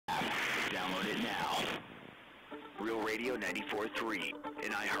Download it now. Real Radio 94.3,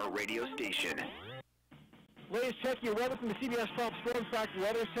 an iHeartRadio station. Latest check your weather from the CBS 12 Storm Track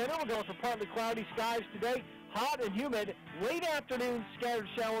Weather Center. We're going for partly cloudy skies today, hot and humid. Late afternoon, scattered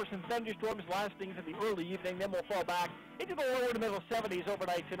showers and thunderstorms lasting into the early evening. Then we'll fall back into the lower to middle 70s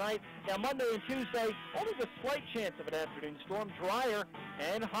overnight tonight. Now Monday and Tuesday, only the slight chance of an afternoon storm, drier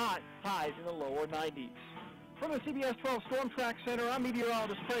and hot, highs in the lower 90s. From the CBS 12 Storm Track Center, I'm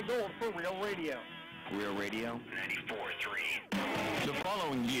meteorologist Craig Gold for Real Radio. Real Radio 94.3. The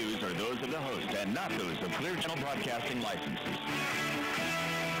following views are those of the host and not those of Clear Channel Broadcasting licenses.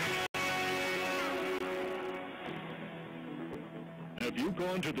 Have you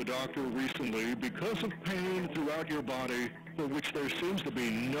gone to the doctor recently because of pain throughout your body for which there seems to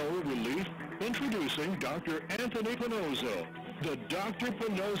be no relief? Introducing Dr. Anthony Pannozzo. The Dr.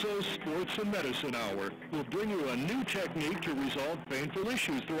 Pannozzo Sports and Medicine Hour will bring you a new technique to resolve painful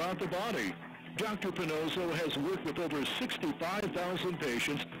issues throughout the body. Dr. Pannozzo has worked with over 65,000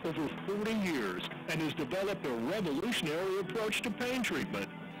 patients over 40 years and has developed a revolutionary approach to pain treatment.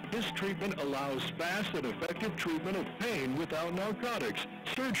 His treatment allows fast and effective treatment of pain without narcotics,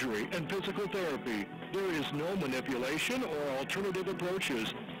 surgery, and physical therapy. There is no manipulation or alternative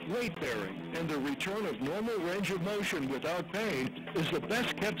approaches. Weight bearing and the return of normal range of motion without pain is the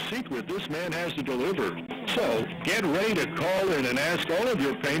best kept secret this man has to deliver. So, get ready to call in and ask all of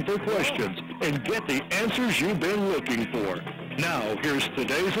your painful questions and get the answers you've been looking for. Now, here's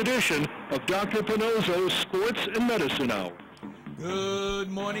today's edition of Dr. Pannozzo's Sports and Medicine Hour. Good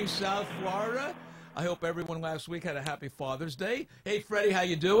morning, South Florida. I hope everyone last week had a happy Father's Day. Hey, Freddie, how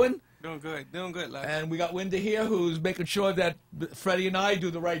you doing? Doing good, Les. And we got Linda here, who's making sure that Freddie and I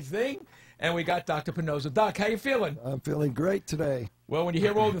do the right thing. And we got Dr. Pannozzo. Doc, how you feeling? I'm feeling great today. Well, when you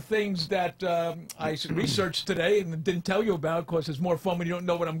hear all the things that I researched today and didn't tell you about, of course, it's more fun when you don't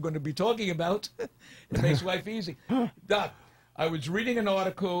know what I'm going to be talking about. It makes life easy. Doc, I was reading an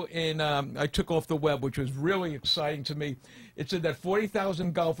article I took off the web, which was really exciting to me. It said that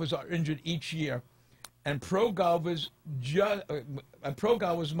 40,000 golfers are injured each year, and pro golfers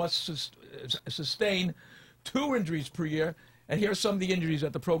must sustain 2 injuries per year. And here are some of the injuries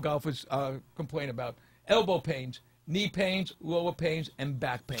that the pro golfers complain about: elbow pains, knee pains, lower pains, and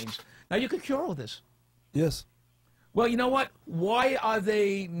back pains. Now, you could cure all this. Yes. Well, you know what? Why are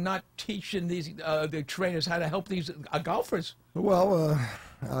they not teaching the trainers how to help these golfers? Well,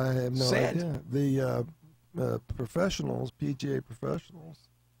 I have no Sad. idea. The professionals, PGA professionals,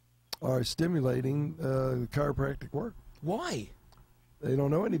 are stimulating the chiropractic work. Why? They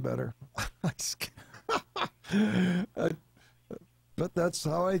don't know any better. But that's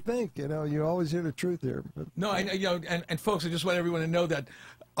how I think. You know, you always hear the truth here. But, No, and folks, I just want everyone to know that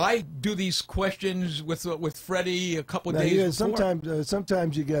I do these questions with Freddie a couple of days before.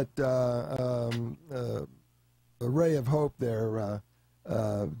 Sometimes you get a ray of hope there.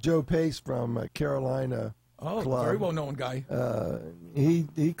 Joe Pace from Carolina Club. Very well-known guy.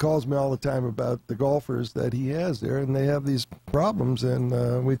 He calls me all the time about the golfers that he has there, and they have these problems,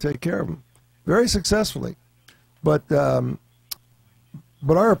 and we take care of them very successfully. But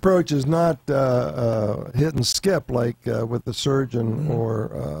our approach is not hit and skip like with the surgeon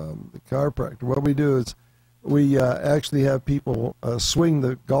or the chiropractor. What we do is we actually have people swing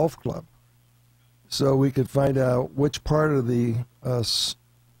the golf club, so we could find out which part of the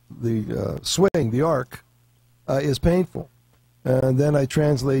swing, the arc, is painful. And then I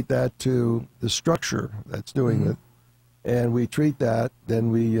translate that to the structure that's doing it, and we treat that.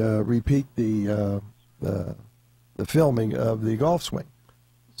 Then we repeat the filming of the golf swing.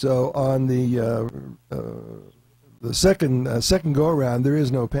 So on the second go around, there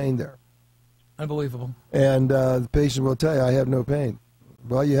is no pain there. Unbelievable. And the patient will tell you, "I have no pain."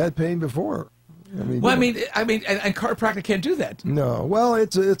 Well, you had pain before. And chiropractic can't do that. No. Well,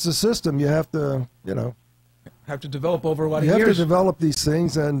 it's a system. You have to, have to develop over a lot of years. You have to develop these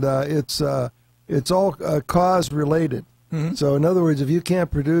things, and it's all cause related. So in other words, if you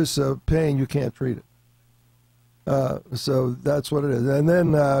can't produce pain, you can't treat it. So that's what it is. And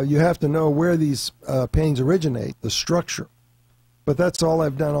then you have to know where these pains originate, the structure. But that's all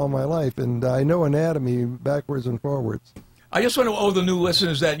I've done all my life, and I know anatomy backwards and forwards. I just want to owe the new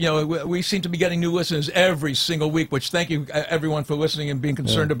listeners that, we seem to be getting new listeners every single week, which thank you, everyone, for listening and being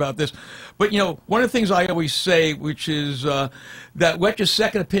concerned about this. But, one of the things I always say, which is that let your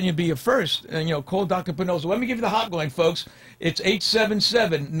second opinion be your first. And, call Dr. Pannozzo. Let me give you the hotline, folks. It's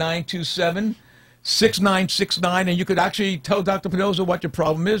 877-927-6969, and you could actually tell Dr. Pannozzo what your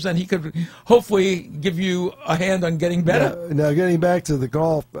problem is, and he could hopefully give you a hand on getting better. Now getting back to the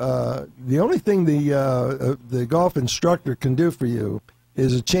golf, the only thing the golf instructor can do for you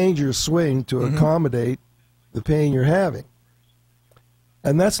is to change your swing to accommodate the pain you're having.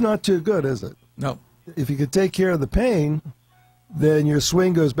 And that's not too good, is it? No. If you could take care of the pain, then your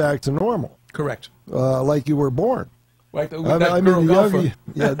swing goes back to normal. Correct. Like you were born. Like I mean, the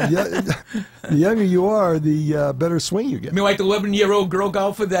younger you are, the better swing you get. I mean, like the 11-year-old girl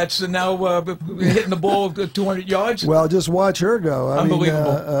golfer that's now hitting the ball 200 yards? Well, just watch her go.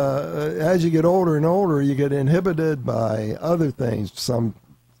 Unbelievable. As you get older and older, you get inhibited by other things, some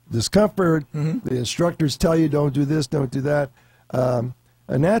discomfort. The instructors tell you don't do this, don't do that.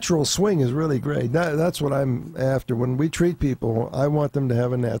 A natural swing is really great. That's what I'm after. When we treat people, I want them to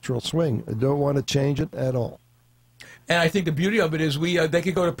have a natural swing. I don't want to change it at all. And I think the beauty of it is they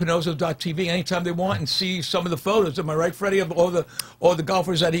could go to Pannozzo.tv anytime they want and see some of the photos. Am I right, Freddie, of all the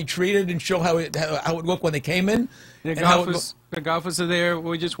golfers that he treated and show how it looked when they came in? The golfers are there.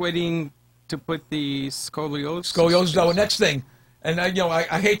 We're just waiting to put the scoliosis. Scoliosis is our next thing. And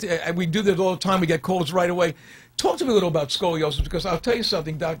I hate to, we do this all the time. We get calls right away. Talk to me a little about scoliosis, because I'll tell you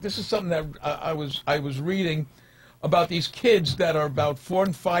something, Doc. This is something that I was reading about these kids that are about 4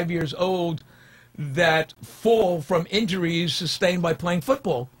 and 5 years old that fall from injuries sustained by playing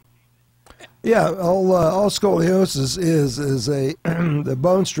football. Yeah, all scoliosis is the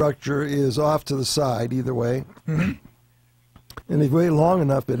bone structure is off to the side either way, and if you wait long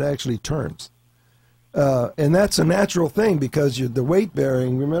enough, it actually turns. And that's a natural thing because the weight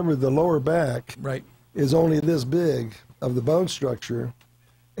bearing. Remember, the lower back is only this big of the bone structure,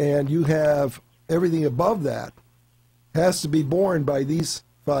 and you have everything above that has to be borne by these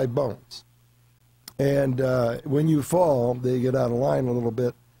 5 bones. And when you fall, they get out of line a little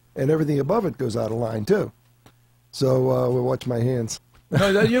bit, and everything above it goes out of line too. So we'll watch my hands.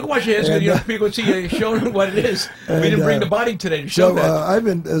 No, you can watch your hands because people see you showing what it is. We didn't bring the body today to show that. I've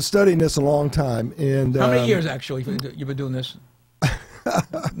been studying this a long time. And how many years actually you've been doing this?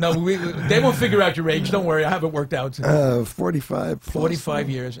 No, they won't figure out your age. Don't worry, I have it worked out. 45 plus. 45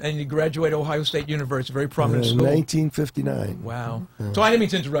 years. And you graduated Ohio State University, very prominent school. 1959. Wow. So I didn't mean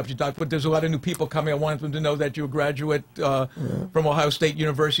to interrupt you, Doc, but there's a lot of new people coming. I wanted them to know that you're a graduate from Ohio State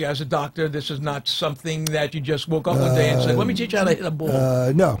University as a doctor. This is not something that you just woke up one day and said, let me teach you how to hit a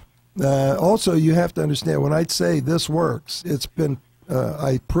ball. No. Also, you have to understand, when I say this works, it's been,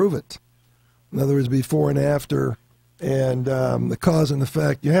 I prove it. In other words, before and after. And the cause and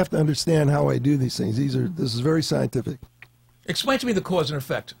effect. You have to understand how I do these things. This is very scientific. Explain to me the cause and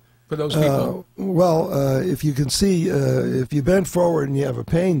effect for those people. If you can see, if you bend forward and you have a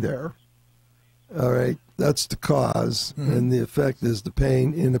pain there, all right, that's the cause, and the effect is the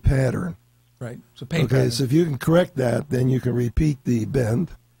pain in the pattern. Right. So pain pattern. So if you can correct that, then you can repeat the bend,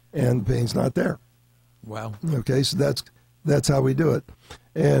 and the pain's not there. Wow. Okay, so that's how we do it.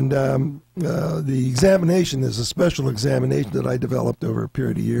 And the examination is a special examination that I developed over a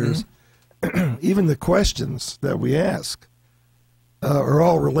period of years. Even the questions that we ask are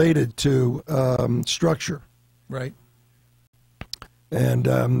all related to structure. Right.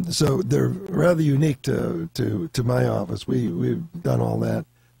 And so they're rather unique to my office. We've done all that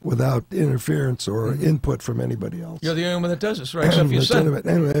without interference or input from anybody else. You're the only one that does this, right? Except for your son.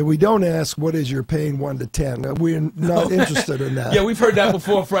 Anyway, we don't ask what is your pain 1 to 10. We're not interested in that. Yeah, we've heard that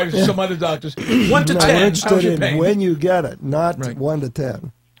before from some other doctors. 1 to 10, we're interested how's your pain? in when you get it, not 1 to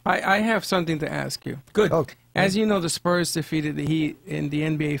 10. I have something to ask you. Good. Okay. As you know, the Spurs defeated the Heat in the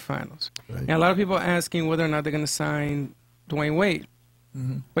NBA Finals. Right. And a lot of people are asking whether or not they're going to sign Dwayne Wade.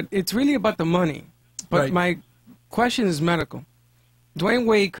 But it's really about the money. But my question is medical. Dwayne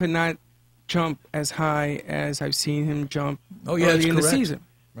Wade could not jump as high as I've seen him jump early in the season.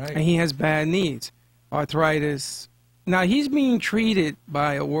 Right. And he has bad knees, arthritis. Now, he's being treated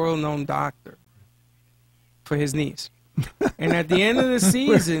by a world-known doctor for his knees. And at the end of the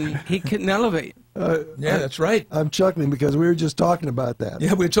season, he couldn't elevate. Yeah, that's right. I'm chuckling because we were just talking about that.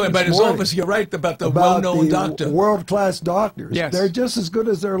 Yeah, we were talking about his office. You're right about the well-known doctor. World-class doctors. Yes. They're just as good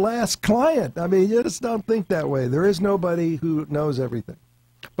as their last client. I mean, you just don't think that way. There is nobody who knows everything.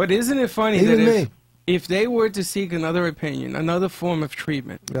 But isn't it funny Even that me. if they were to seek another opinion, another form of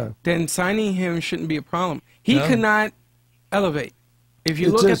treatment, then signing him shouldn't be a problem. He could not elevate. If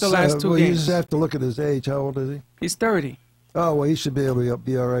you look at the last 2 games. You just have to look at his age. How old is he? He's 30. Oh, well, he should be able to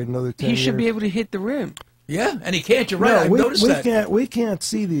be all right another 10 years. He should be able to hit the rim. Yeah, and he can't. You're right. I've noticed that. We can't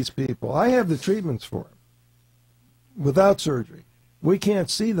see these people. I have the treatments for him without surgery. We can't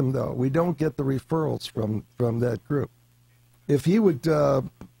see them, though. We don't get the referrals from that group. If he would, I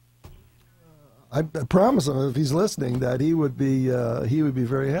promise him, if he's listening, that he would be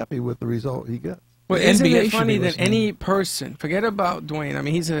very happy with the result he gets. Well, isn't it funny that any person, forget about Dwayne, I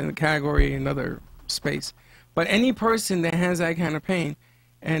mean, he's in a category, another space, but any person that has that kind of pain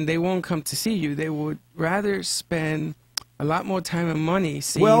and they won't come to see you. They would rather spend a lot more time and money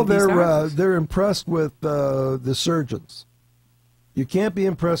seeing Well, these doctors. they're impressed with the surgeons. You can't be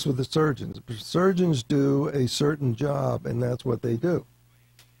impressed with the surgeons. Surgeons do a certain job, and that's what they do.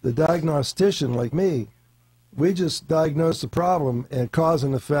 The diagnostician, like me, we just diagnose the problem and cause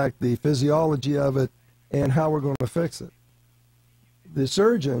and effect, the physiology of it, and how we're going to fix it. The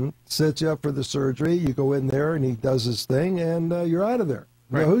surgeon sets you up for the surgery. You go in there, and he does his thing, and you're out of there.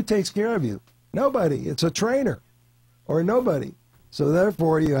 Right. Now, who takes care of you? Nobody. It's a trainer or nobody. So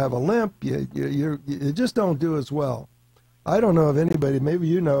therefore, you have a limp. You just don't do as well. I don't know of anybody, maybe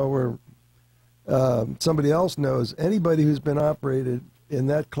you know, or somebody else knows, anybody who's been operated in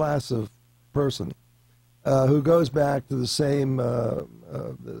that class of person who goes back to the same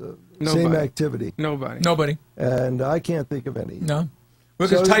activity. Nobody. And I can't think of any. No.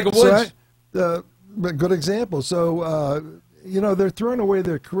 Look at Tiger Woods. But good example. So, they're throwing away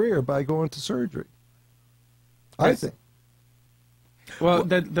their career by going to surgery, I think. Well,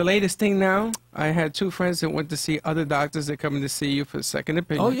 the latest thing now, I had 2 friends that went to see other doctors that come in to see you for a second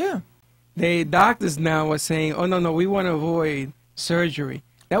opinion. Oh, yeah. The doctors now are saying, oh, no, we want to avoid surgery.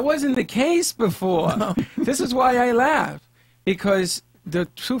 That wasn't the case before. No. This is why I laugh. Because the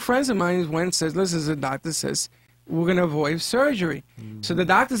 2 friends of mine went and said, listen, the doctor says, we're going to avoid surgery. Mm. So the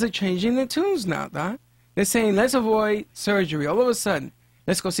doctors are changing their tunes now, Doc. They're saying, let's avoid surgery. All of a sudden,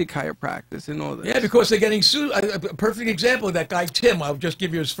 let's go see chiropractors and all this. Yeah, because they're getting sued. A perfect example of that guy, Tim. I'll just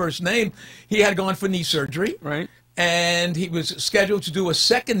give you his first name. He had gone for knee surgery. Right. And he was scheduled to do a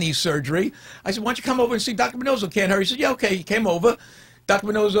second knee surgery. I said, why don't you come over and see Dr. Pannozzo? Can't hurry. He said, yeah, okay. He came over. Dr.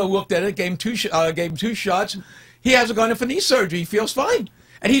 Pannozzo looked at it, gave him 2 shots. He hasn't gone in for knee surgery. He feels fine.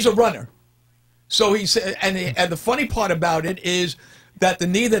 And he's a runner. So he said, and the funny part about it is that the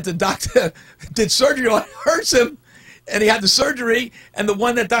knee that the doctor did surgery on hurts him. And he had the surgery, and the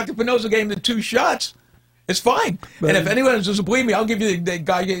one that Dr. Pannozzo gave him the 2 shots, it's fine. But, and if anyone doesn't believe me, I'll give you the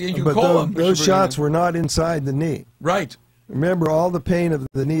guy, you can call him. Those shots were not inside the knee. Right. Remember, all the pain of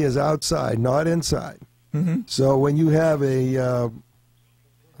the knee is outside, not inside. Mm-hmm. So when you have a,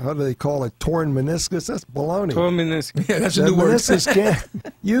 how do they call it, torn meniscus? That's baloney. Torn meniscus. Yeah, that's a new word.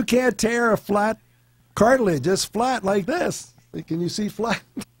 You can't tear a flat cartilage, just flat like this. Can you see flat?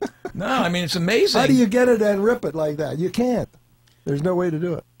 No, I mean, it's amazing. How do you get it and rip it like that? You can't. There's no way to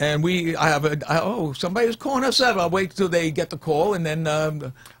do it. And somebody was calling us up. I'll wait till they get the call, and then...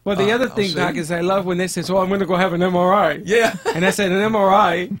 well, the other thing, Doc, is I love when they say, I'm going to go have an MRI. Yeah. And I said, an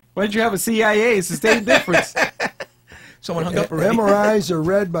MRI? Why don't you have a CIA? It's the same difference. Someone hung up already. MRIs are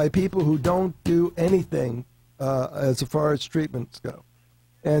read by people who don't do anything as far as treatments go.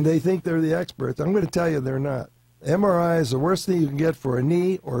 And they think they're the experts. I'm going to tell you they're not. MRI is the worst thing you can get for a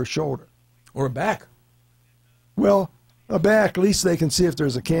knee or a shoulder. Or a back. Well, a back, at least they can see if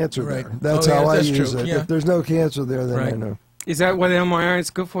there's a cancer there. That's how I use it. Yeah. If there's no cancer there, then I know. Is that what MRI is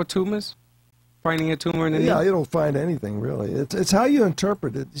good for, tumors? Finding a tumor in the knee? Yeah, you don't find anything, really. It's how you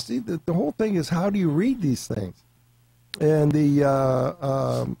interpret it. You see, the whole thing is how do you read these things? And I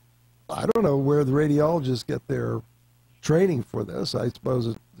don't know where the radiologists get their training for this. I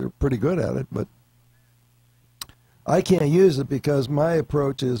suppose they're pretty good at it, but I can't use it because my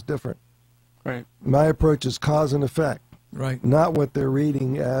approach is different. Right. My approach is cause and effect. Right. Not what they're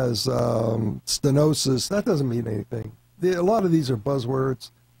reading as stenosis. That doesn't mean anything. A lot of these are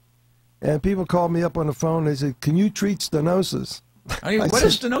buzzwords. And people call me up on the phone. They say, can you treat stenosis? What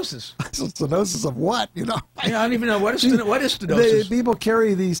is stenosis? Stenosis of what? Yeah, I don't even know. What is stenosis? People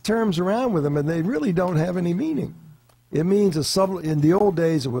carry these terms around with them, and they really don't have any meaning. It means in the old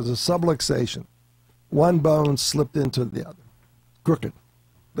days, it was a subluxation. One bone slipped into the other. Crooked.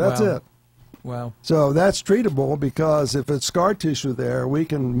 That's it. Wow. So that's treatable because if it's scar tissue there, we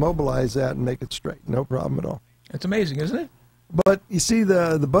can mobilize that and make it straight. No problem at all. It's amazing, isn't it? But you see,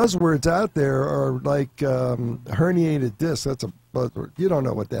 the buzzwords out there are like herniated disc. That's a buzzword. You don't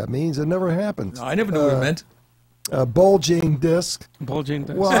know what that means. It never happens. No, I never knew what it meant. Bulging disc. Bulging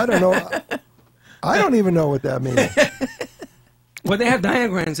disc. Well, I don't know. I don't even know what that means. Well, they have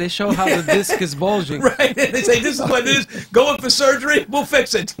diagrams. They show how the disc is bulging. Right. They say, this is what it is. Going for surgery, we'll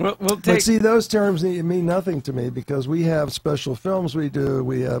fix it. But see, those terms mean nothing to me because we have special films we do.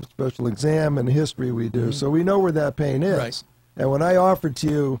 We have special exam and history we do. Mm-hmm. So we know where that pain is. Right. And when I offered to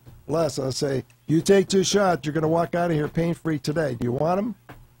you, Les, I'll say, you take 2 shots, you're going to walk out of here pain-free today. Do you want them?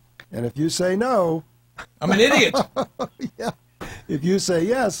 And if you say no... I'm an idiot. Yeah. If you say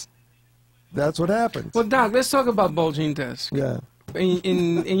yes, that's what happens. Well, Doc, let's talk about bulging disc. Yeah.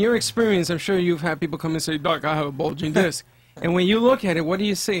 In your experience, I'm sure you've had people come and say, Doc, I have a bulging disc. And when you look at it, what do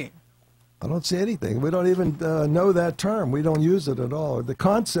you see? I don't see anything. We don't even know that term. We don't use it at all. The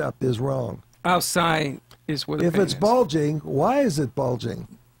concept is wrong. Outside is where the If pain it's is. bulging, why is it bulging?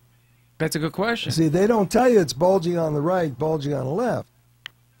 That's a good question. See, they don't tell you it's bulging on the right, bulging on the left.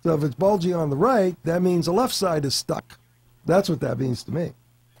 So if it's bulging on the right, that means the left side is stuck. That's what that means to me.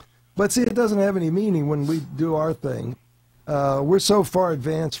 But see, it doesn't have any meaning when we do our thing. We're so far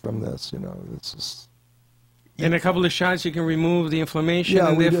advanced from this, you know. It's just... In a couple of shots, you can remove the inflammation Yeah,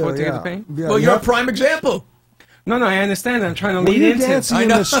 and we therefore do, take yeah. the pain? Yeah, Well, you're a prime example. No, I understand. I'm trying to Were lead you into dancing it. in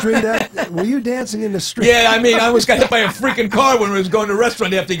the street? Were you dancing in the street? Yeah, I mean, I almost got hit by a freaking car when we was going to a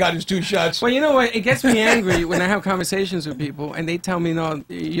restaurant after he got his 2 shots. Well, you know what? It gets me angry when I have conversations with people and they tell me, no,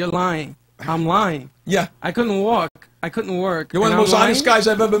 you're lying. I'm lying. Yeah. I couldn't walk. I couldn't work. You're one of and the most I'm honest lying? guys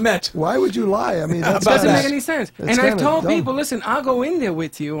I've ever met. Why would you lie? I mean, It that's doesn't that? make any sense. It's And I've kinda told dumb. people, listen, I'll go in there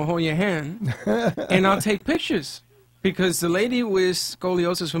with you and hold your hand, and I'll take pictures. Because the lady with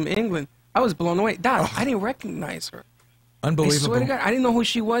scoliosis from England, I was blown away. Doc, I didn't recognize her. Unbelievable. I swear to God, I didn't know who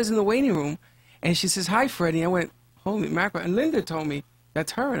she was in the waiting room. And she says, hi, Freddie. I went, holy mackerel. And Linda told me,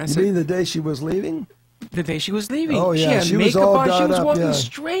 that's her. And I You said, mean the day she was leaving? the day she was leaving. Oh, She yeah, had she was makeup all on. She done was up, walking yeah.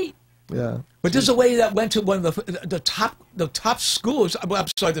 straight. Yeah. But there's a lady that went to one of the top schools, I'm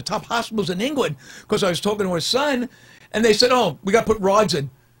sorry, the top hospitals in England, because I was talking to her son, and they said, oh, we got to put rods in.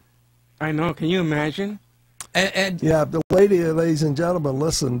 I know. Can you imagine? And Yeah, the ladies and gentlemen,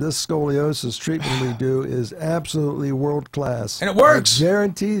 listen, this scoliosis treatment we do is absolutely world class. And it works. I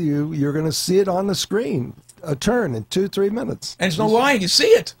guarantee you, you're going to see it on the screen. A turn in 2-3 minutes. it's no lying, you see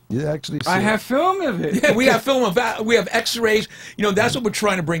it. You actually see I it. have film of it. Yeah, we have film of that. We have X-rays. You know, that's what we're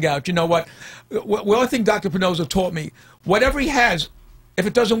trying to bring out. You know what? One thing Dr. Pannozzo taught me: whatever he has, if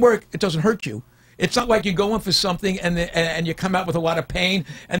it doesn't work, it doesn't hurt you. It's not like you go in for something and you come out with a lot of pain,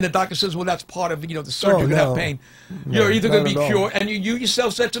 and the doctor says, "Well, that's part of the surgery. Oh, to no. have pain. No, You're either going to not be at all. cured." And you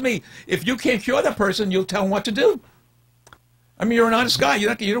yourself said to me, "If you can't cure that person, you'll tell them what to do." I mean, you're an honest guy. You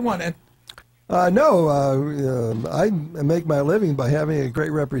don't want it. No, I make my living by having a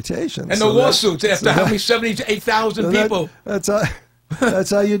great reputation. And so no lawsuits after how many 78,000 so that- people. That's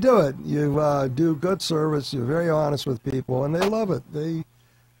how you do it. You do good service. You're very honest with people, and they love it.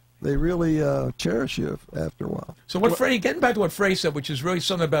 They really cherish you after a while. So getting back to what Freddy said, which is really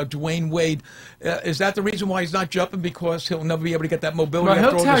something about Dwayne Wade, is that the reason why he's not jumping? Because he'll never be able to get that mobility Well, after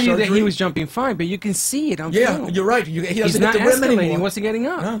he'll all tell the you surgery? that he was jumping fine, but you can see it on Yeah, film. you're right. He He's doesn't not hit the rim escalating. anymore. What's he getting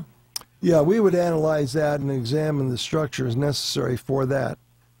up? No. Yeah, we would analyze that and examine the structures necessary for that.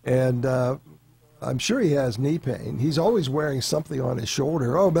 And I'm sure he has knee pain. He's always wearing something on his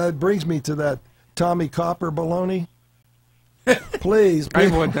shoulder. Oh, that brings me to that Tommy Copper baloney. Please. I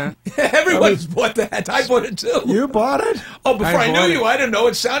bought that. Everyone's bought that. I bought it too. You bought it? Oh, before I knew bought you, it. I didn't know.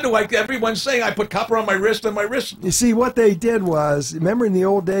 It sounded like everyone's saying I put copper on my wrist and my wrist. You see, what they did was, remember in the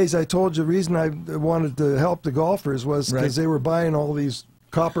old days, I told you the reason I wanted to help the golfers was because Right. they were buying all these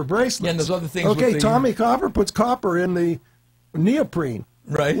copper bracelets. Yeah, and there's other things Okay, with the- Tommy Copper puts copper in the neoprene.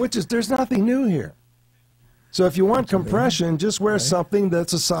 Right. Which is, there's nothing new here. So if you want compression, just wear something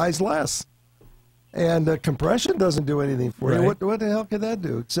that's a size less. And compression doesn't do anything for you. Right. What the hell can that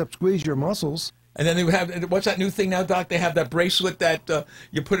do except squeeze your muscles? And then they would have, what's that new thing now, Doc? They have that bracelet that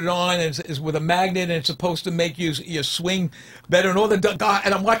you put it on and it's with a magnet and it's supposed to make you swing better. And all the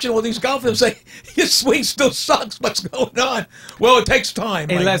and I'm watching all these golfers say, your swing still sucks. What's going on? Well, it takes time.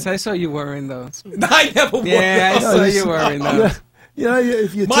 Hey, Like, Les, I saw you wearing those. I never wore Yeah, I those. saw you wearing those. You know,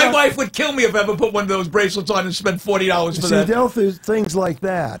 if you My talk- wife would kill me if I ever put one of those bracelets on and spend $40 for see, that. they'll do things like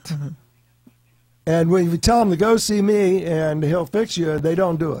that. And when you tell them to go see me and he'll fix you, they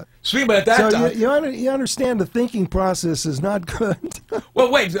don't do it. Speaking about that, So Doc. you understand the thinking process is not good.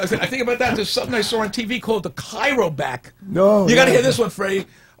 Well, wait. I think about that. There's something I saw on TV called the chiroback. No, You got to no. hear this one, Freddie.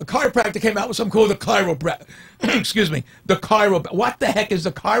 A chiropractor came out with something called the chiropractor. Excuse me. The chiroback. What the heck is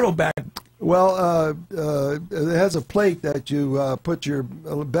the chiroback? Well, it has a plate that you put your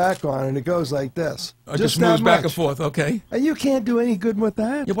back on, and it goes like this. It just that moves back much. and forth. Okay. And you can't do any good with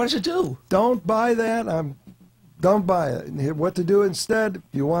that. Yeah. What does it do? Don't buy that. Don't buy it. And what to do instead, if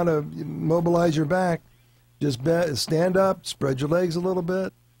you want to mobilize your back, just stand up, spread your legs a little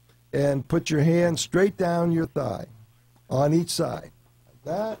bit, and put your hand straight down your thigh on each side. Like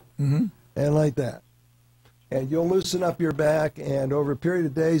that and like that. And you'll loosen up your back, and over a period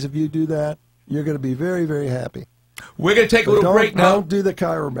of days, if you do that, you're going to be very, very happy. We're going to take a But little break now. Don't do the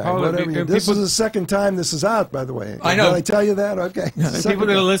chiroback. Hold on, Whatever this is the second time this is out, by the way. I know. Did I tell you that? Okay. And Second people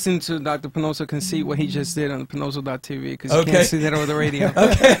that time. listen to Dr. Pannozzo can see what he just did on Pannozzo.tv because you Okay. can't see that over the radio.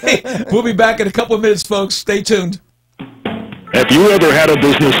 Okay. We'll be back in a couple of minutes, folks. Stay tuned. Have you ever had a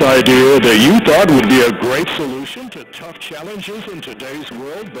business idea that you thought would be a great solution to Tough challenges in today's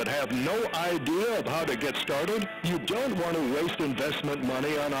world but have no idea of how to get started? You don't want to waste investment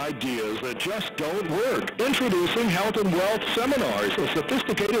money on ideas that just don't work. Introducing Health and Wealth Seminars, a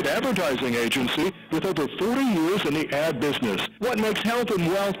sophisticated advertising agency with over 40 years in the ad business. What makes Health and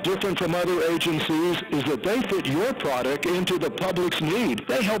Wealth different from other agencies is that they fit your product into the public's need.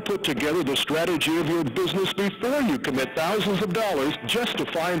 They help put together the strategy of your business before you commit thousands of dollars just to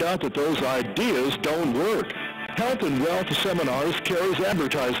find out that those ideas don't work. Health and Wealth Seminars carries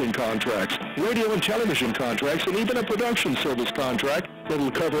advertising contracts, radio and television contracts, and even a production service contract that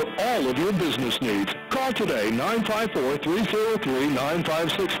will cover all of your business needs. Call today,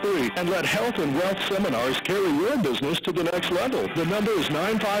 954-303-9563, and let Health and Wealth Seminars carry your business to the next level. The number is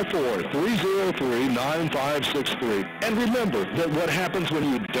 954-303-9563. And remember that what happens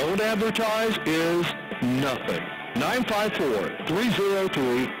when you don't advertise is nothing.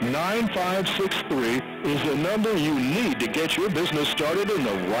 954-303-9563 is the number you need to get your business started in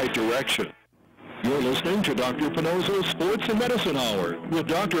the right direction. You're listening to Dr. Pannozzo's Sports and Medicine Hour with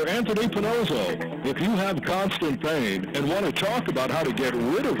Dr. Anthony Pannozzo. If you have constant pain and want to talk about how to get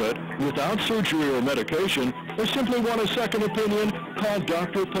rid of it without surgery or medication, or simply want a second opinion, call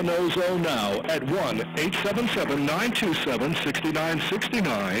Dr. Pannozzo now at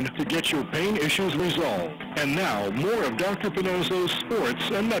 1-877-927-6969 to get your pain issues resolved. And now, more of Dr. Pannozzo's Sports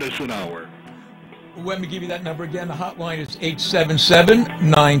and Medicine Hour. Let me give you that number again. The hotline is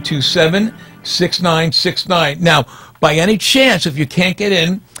 877-927-6969. Now, by any chance, if you can't get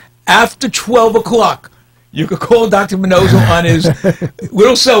in, after 12 o'clock, you could call Dr. Pannozzo on his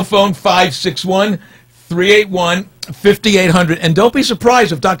little cell phone, 561-381-5800. And don't be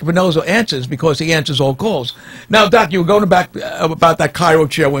surprised if Dr. Pannozzo answers, because he answers all calls. Now, Doc, you were going back about that Cairo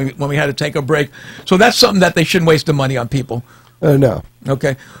chair when we had to take a break. So that's something that they shouldn't waste the money on people. No.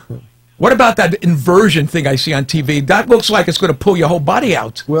 Okay. What about that inversion thing I see on TV? That looks like it's going to pull your whole body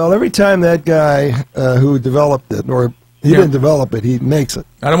out. Well, every time that guy who developed it, or he didn't develop it, he makes it.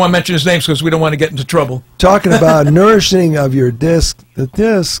 I don't want to mention his name because we don't want to get into trouble. Talking about nourishing of your disc, the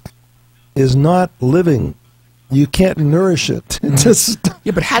disc is not living. You can't nourish it.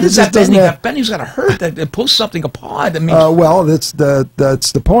 Yeah, but how does that bending? That bending's got to hurt. It pulls something apart. I mean, well, that's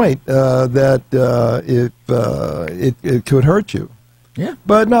the point. That it could hurt you. Yeah,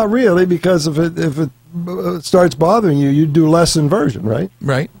 but not really, because if it starts bothering you, you do less inversion, right?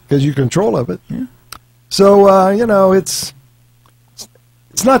 Right. Because you control of it. Yeah. So it's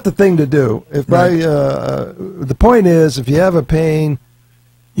not the thing to do. The point is, if you have a pain,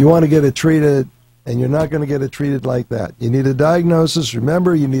 you want to get it treated, and you're not going to get it treated like that. You need a diagnosis.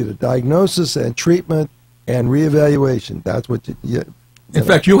 Remember, you need a diagnosis and treatment and reevaluation. That's what you in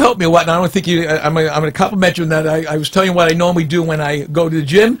fact, you helped me a lot, and I don't think I'm going to compliment you on that. I was telling you what I normally do when I go to the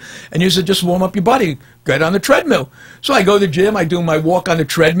gym, and you said just warm up your body, get on the treadmill. So I go to the gym, I do my walk on the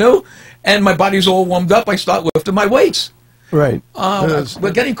treadmill, and my body's all warmed up. I start lifting my weights. Right.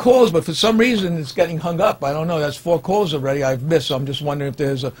 We're getting calls, but for some reason it's getting hung up. I don't know. That's 4 calls already I've missed, so I'm just wondering if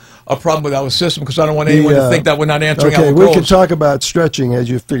there's a problem with our system, because I don't want anyone to think that we're not answering our calls. Okay, we can talk about stretching as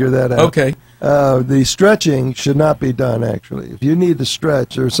you figure that out. Okay. The stretching should not be done, actually. If you need to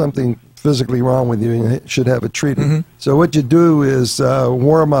stretch, there's something physically wrong with you, and you should have it treated. Mm-hmm. So what you do is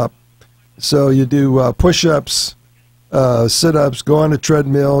warm up. So you do push-ups, sit-ups, go on a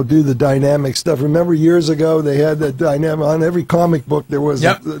treadmill, do the dynamic stuff. Remember years ago they had that dynamic on every comic book. There was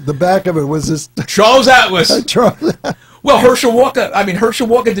the back of it was this Charles Atlas. Well, Herschel Walker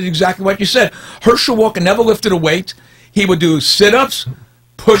did exactly what you said. Herschel Walker never lifted a weight. He would do sit-ups,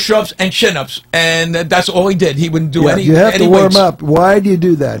 push-ups, and chin-ups, and that's all he did. He wouldn't do any. You have to warm weights. up. Why do you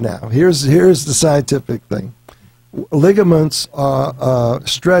do that now? Here's the scientific thing. Ligaments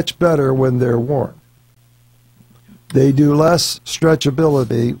stretch better when they're warm. They do less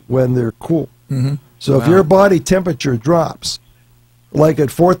stretchability when they're cool. Mm-hmm. So if your body temperature drops, like at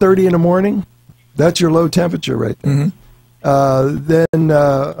 4:30 in the morning, that's your low temperature right there. Mm-hmm. Then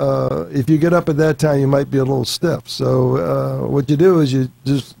if you get up at that time, you might be a little stiff. So what you do is you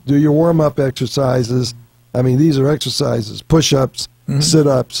just do your warm-up exercises. I mean, these are exercises: push-ups,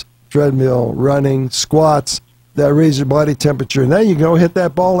 sit-ups, treadmill, running, squats. That raise your body temperature, and then you go hit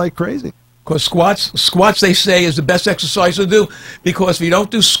that ball like crazy. Because squats, they say, is the best exercise to do, because if you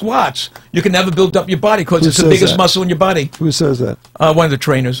don't do squats, you can never build up your body, because it's the biggest muscle in your body. Who says that? One of the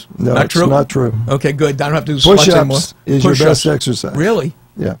trainers. No, not true? Not true. Okay, good. I don't have to do squats anymore. Push-ups is your best exercise. Really?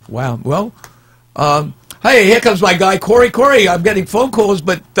 Yeah. Wow. Well, hey, here comes my guy, Corey. Corey, I'm getting phone calls,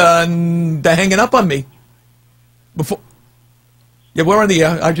 but they're hanging up on me. Yeah, we're on the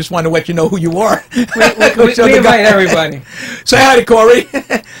air. I just want to let you know who you are. We invite everybody. Say hi to Corey.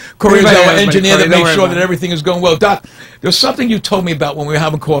 Corey is our engineer that makes sure that it. everything is going well. Doc, there's something you told me about when we were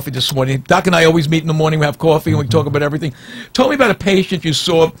having coffee this morning. Doc and I always meet in the morning. We have coffee and we talk about everything. Told me about a patient you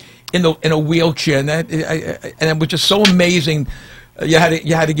saw in a wheelchair, and it was just so amazing. You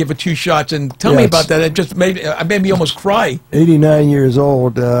had to give her 2 shots, and tell me about that. It just made me almost cry. 89 years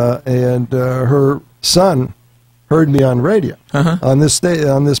old, and her son heard me on radio on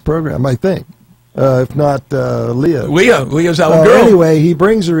this program, I think. If not Leah. Leah's our girl. Anyway, he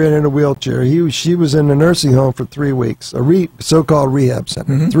brings her in a wheelchair. She was in a nursing home for 3 weeks, a so-called rehab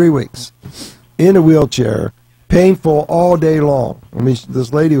center. 3 weeks in a wheelchair, painful all day long. I mean,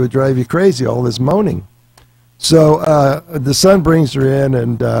 this lady would drive you crazy, all this moaning. So the son brings her in,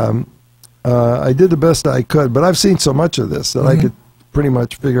 and I did the best I could, but I've seen so much of this that I could pretty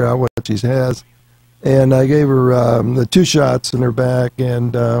much figure out what she has. And I gave her the 2 shots in her back,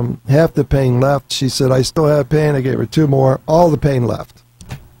 and half the pain left. She said, I still have pain. I gave her 2 more. All the pain left.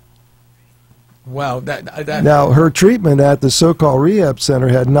 Wow. Now, her treatment at the so-called rehab center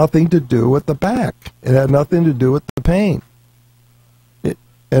had nothing to do with the back. It had nothing to do with the pain.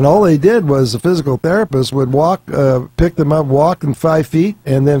 And all they did was the physical therapist would pick them up, walk them 5 feet,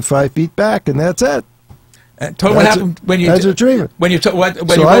 and then 5 feet back, and that's it. Tell me what happened when you. That's her treatment. When you so you I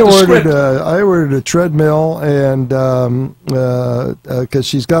wrote ordered the script. I ordered a treadmill, and because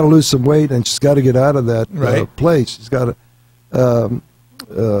she's got to lose some weight and she's got to get out of that place. She's got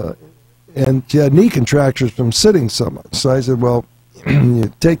to, and she had knee contractures from sitting so much. So I said, well,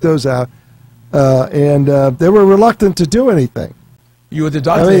 you take those out, and they were reluctant to do anything. You were the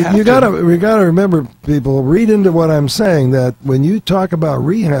doctor. I mean, we got to remember, people, read into what I'm saying, that when you talk about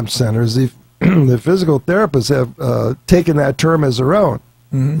rehab centers, the physical therapists have taken that term as their own.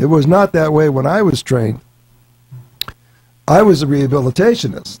 It was not that way when I was trained. I was a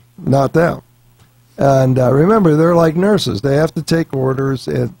rehabilitationist, not them. And remember, they're like nurses. They have to take orders.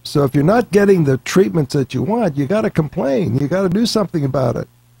 And so if you're not getting the treatments that you want, you got to complain. You got to do something about it.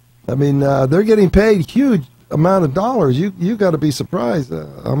 I mean, they're getting paid huge amount of dollars. You got to be surprised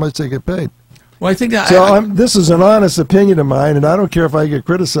how much they get paid. Well, I think that. So this is an honest opinion of mine, and I don't care if I get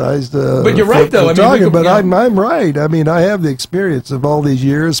criticized. But you're right, though. I'm right. I mean, I have the experience of all these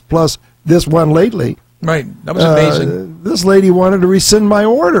years, plus this one lately. Right, that was amazing. This lady wanted to rescind my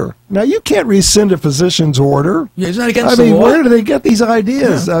order. Now, you can't rescind a physician's order. Yeah, isn't that against the law? I mean, where do they get these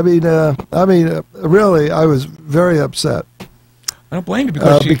ideas? Yeah. I mean, really, I was very upset. I don't blame you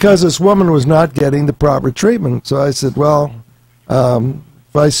because this woman was not getting the proper treatment. So I said, well.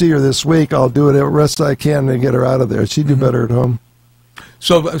 If I see her this week, I'll do it the rest I can to get her out of there. She'd do better at home.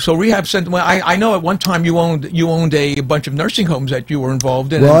 So rehab center. Well, I know at one time you owned a bunch of nursing homes that you were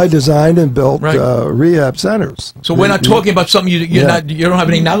involved in. Well, I designed and built rehab centers. So we're not talking about something you don't have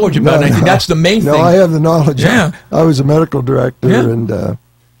any knowledge about. And I think that's the main thing. No, I have the knowledge. Yeah, I was a medical director, and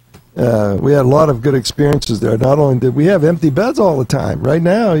we had a lot of good experiences there. Not only did we have empty beds all the time. Right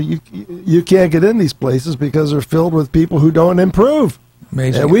now, you can't get in these places because they're filled with people who don't improve.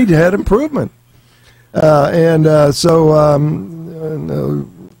 Amazing. And we had improvement. So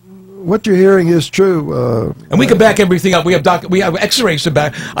what you're hearing is true. And we can back everything up. We have X-rays to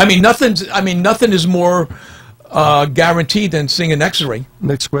back. I mean, nothing is more guaranteed than seeing an X-ray.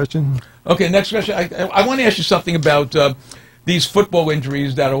 Next question. Okay, next question. I want to ask you something about these football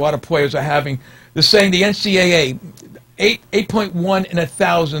injuries that a lot of players are having. They're saying the NCAA 8.1 in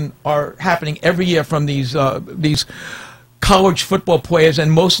 1,000 are happening every year from these college football players,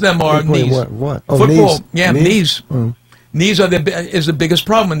 and most of them are knees. What? Oh, football, knees. yeah, knees. Mm. Knees is the biggest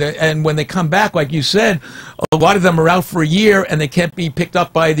problem, and when they come back, like you said, a lot of them are out for a year, and they can't be picked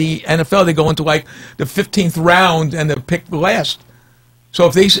up by the NFL. They go into like the 15th round, and they're picked last. So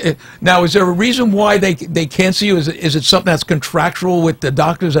now, is there a reason why they can't see you? Is it something that's contractual with the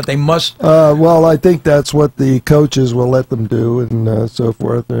doctors that they must? Well, I think that's what the coaches will let them do, and so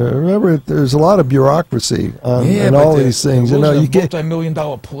forth. Remember, there's a lot of bureaucracy on all these things. You know, you get a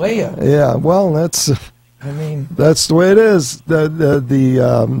multi-million-dollar player. Yeah, well, that's. I mean, that's the way it is.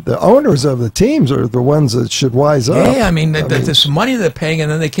 The owners of the teams are the ones that should wise up. Yeah, I mean, there's money they're paying,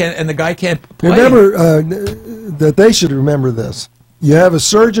 and then they can't, and the guy can't play. Remember that they should remember this. You have a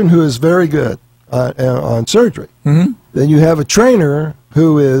surgeon who is very good on surgery. Mm-hmm. Then you have a trainer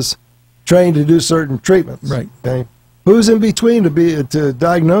who is trained to do certain treatments. Right. Okay. Who's in between to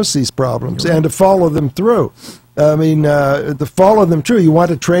diagnose these problems and to follow them through? I mean, to follow them through. You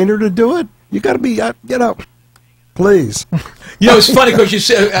want a trainer to do it? You got to be please. You know, it's funny because you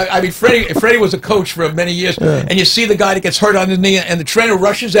said, I mean, Freddy was a coach for many years, and you see the guy that gets hurt on his knee, and the trainer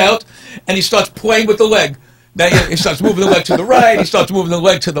rushes out, and he starts playing with the leg. Now he starts moving the leg to the right. He starts moving the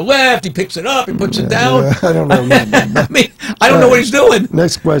leg to the left. He picks it up. He puts it down. Yeah, I don't know. I mean, I don't know what he's doing.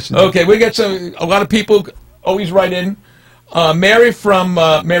 Next question. Okay, we get a lot of people always write in. Mary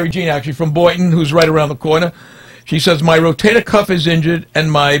Jean, actually, from Boynton, who's right around the corner. She says, my rotator cuff is injured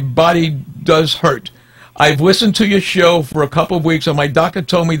and my body does hurt. I've listened to your show for a couple of weeks, and my doctor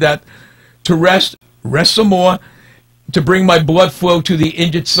told me that to rest some more, to bring my blood flow to the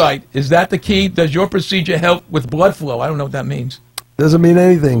injured site. Is that the key? Does your procedure help with blood flow? I don't know what that means. Doesn't mean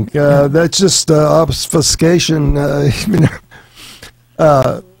anything. That's just obfuscation.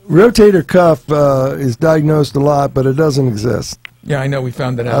 Rotator cuff is diagnosed a lot, but it doesn't exist. Yeah, I know. We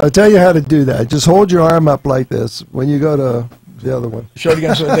found that out. I'll tell you how to do that. Just hold your arm up like this when you go to the other one. Show it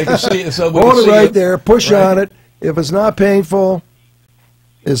again so they can see it. So hold it right there. Push on it. If it's not painful,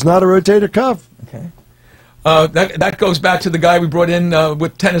 it's not a rotator cuff. Okay. That goes back to the guy we brought in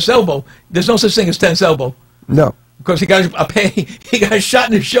with tennis elbow. There's no such thing as tennis elbow. No. Because he got he got a shot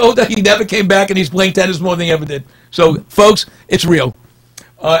in his shoulder. He never came back, and he's playing tennis more than he ever did. So, folks, it's real.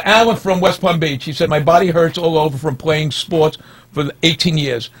 Alan from West Palm Beach, he said, my body hurts all over from playing sports for 18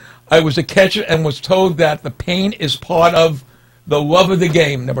 years. I was a catcher and was told that the pain is part of the love of the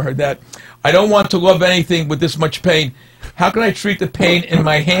game. Never heard that. I don't want to love anything with this much pain. How can I treat the pain in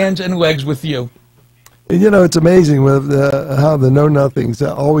my hands and legs with you? You know, it's amazing with how the know-nothings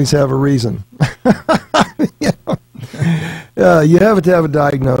always have a reason. You have to have a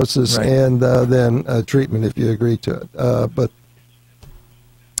diagnosis and then treatment if you agree to it. But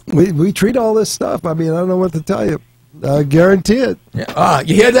we treat all this stuff. I mean, I don't know what to tell you. I guarantee it. Yeah.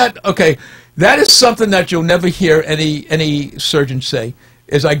 You hear that? Okay. That is something that you'll never hear any surgeon say,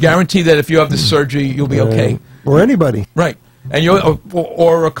 is I guarantee that if you have the surgery, you'll be okay. Or anybody. Right. And you're,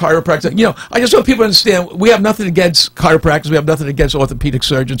 or a chiropractor. You know, I just want people to understand, we have nothing against chiropractors. We have nothing against orthopedic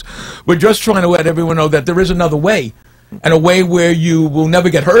surgeons. We're just trying to let everyone know that there is another way, and a way where you will never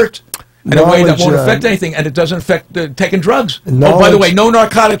get hurt, and a way that won't affect anything, and it doesn't affect taking drugs. Oh, by the way, no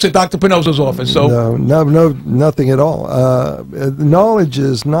narcotics at Dr. Pannozzo's office. So no, nothing at all. Knowledge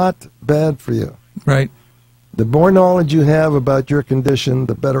is not bad for you. Right. The more knowledge you have about your condition,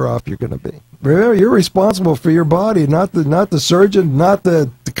 the better off you're going to be. Remember, you're responsible for your body, not the surgeon, not the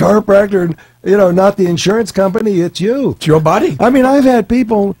chiropractor, not the insurance company. It's you. It's your body. I mean, I've had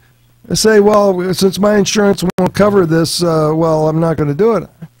people say, well, since my insurance won't cover this, well, I'm not going to do it.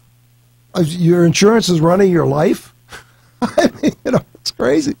 Your insurance is running your life? I mean, it's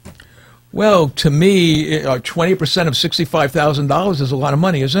crazy. Well, to me, 20% of $65,000 is a lot of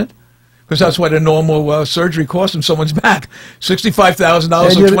money, isn't it? Because that's what a normal surgery costs in someone's back.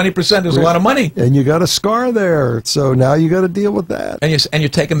 $65,000, so 20% is a lot of money. And you got a scar there, so now you got to deal with that. And you're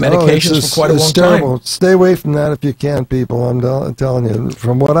taking medications for quite a long time. Stay away from that if you can, people. I'm telling you,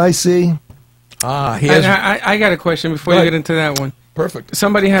 from what I see. I got a question before you get into that one. Perfect.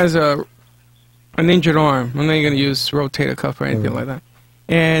 Somebody has an injured arm. I'm not going to use rotator cuff or anything like that.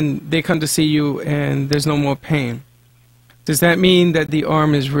 And they come to see you, and there's no more pain. Does that mean that the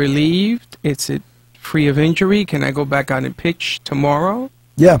arm is relieved? Is it free of injury? Can I go back out and pitch tomorrow?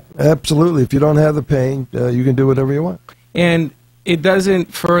 Yeah, absolutely. If you don't have the pain, you can do whatever you want. And it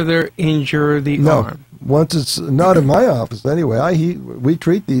doesn't further injure the arm? No. Once it's not in my office anyway. We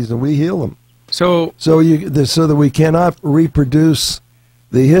treat these and we heal them. So that we cannot reproduce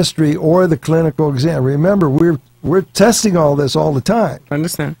the history or the clinical exam. Remember, we're testing all this all the time. I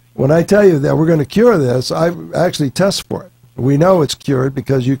understand. When I tell you that we're going to cure this, I actually test for it. We know it's cured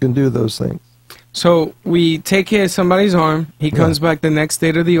because you can do those things. So we take care of somebody's arm. He comes back the next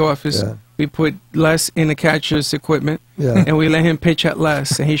day to the office. Yeah. We put less in the catcher's equipment, and we let him pitch at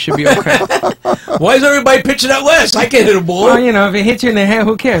less, and he should be okay. Why is everybody pitching at less? I can't hit a ball. Well, if it hits you in the head,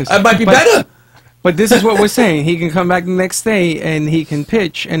 who cares? That might be better. But this is what we're saying. He can come back the next day, and he can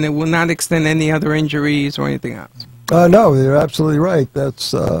pitch, and it will not extend any other injuries or anything else. No, you're absolutely right.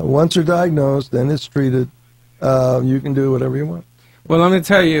 That's once you're diagnosed and it's treated, you can do whatever you want. Well, I'm going to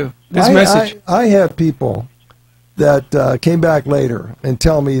tell you this message. I have people that came back later and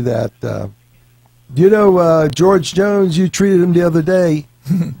tell me that, George Jones, you treated him the other day.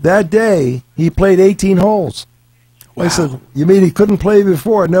 That day, he played 18 holes. Wow. I said, you mean he couldn't play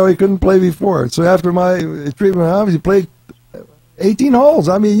before? No, he couldn't play before. So after my treatment, he played 18 holes.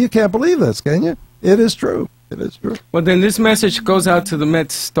 I mean, you can't believe this, can you? It is true. It is true. Well, then this message goes out to the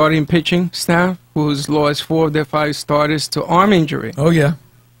Mets starting pitching staff, who's lost 4 of their 5 starters to arm injury. Oh, yeah.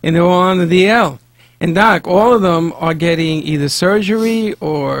 And they're all on the DL. And Doc, all of them are getting either surgery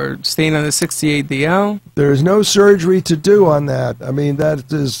or staying on the 68 DL. There's no surgery to do on that. I mean,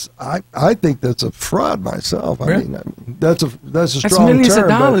 that is, I think that's a fraud myself. I mean, that's a strong millions term. Of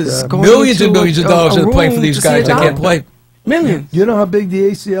dollars. But, millions and millions of dollars are playing for these guys that can't play. Millions. You know how big the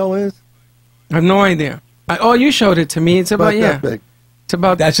ACL is? I have no idea. Oh, you showed it to me. It's about that big. It's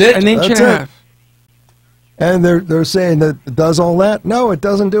about that's it. An inch and a half. And they're saying that it does all that? No, it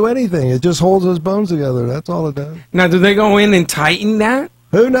doesn't do anything. It just holds those bones together. That's all it does. Now, do they go in and tighten that?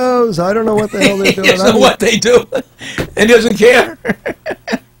 Who knows? I don't know what the hell they're doing. He doesn't know what they do. And he doesn't care.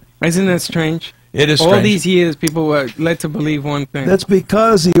 Isn't that strange? It is strange. All these years, people were led to believe one thing. That's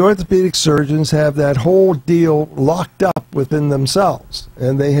because the orthopedic surgeons have that whole deal locked up within themselves.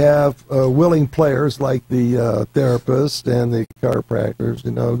 And they have willing players like the therapists and the chiropractors.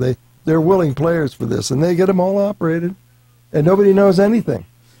 You know, they're willing players for this, and they get them all operated, and nobody knows anything.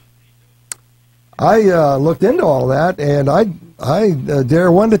 I looked into all that, and I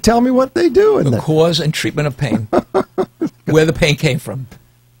dare one to tell me what they do in the cause and treatment of pain, where the pain came from.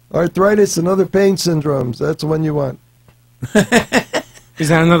 Arthritis and other pain syndromes. That's the one you want. Is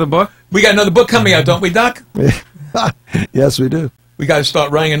that another book? We got another book coming out, don't we, Doc? Yes, we do. We got to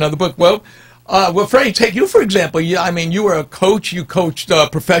start writing another book. Well, Freddie, take you for example. I mean, you were a coach. You coached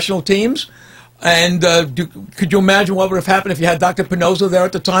professional teams, and could you imagine what would have happened if you had Dr. Pannozzo there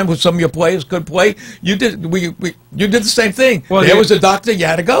at the time, who some of your players could play? You did. You did the same thing. Well, there was a doctor. You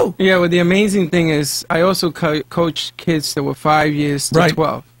had to go. Yeah. Well, the amazing thing is, I also coached kids that were 5 years to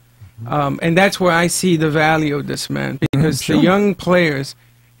 12, and that's where I see the value of this, man. Because the young players,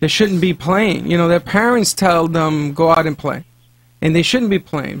 they shouldn't be playing. You know, their parents tell them go out and play. And they shouldn't be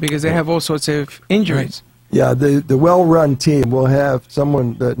playing because they have all sorts of injuries. Yeah, the well-run team will have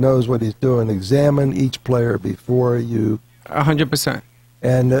someone that knows what he's doing examine each player before you. 100%.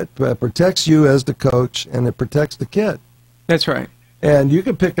 And it protects you as the coach, and it protects the kid. That's right. And you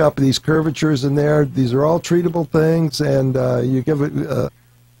can pick up these curvatures in there. These are all treatable things, and you give it.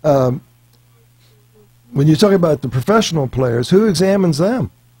 When you talk about the professional players, who examines them?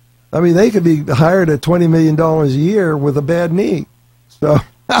 I mean, they could be hired at $20 million a year with a bad knee. So,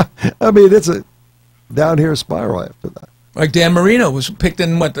 I mean, it's a downhill spiral after that. Like Dan Marino was picked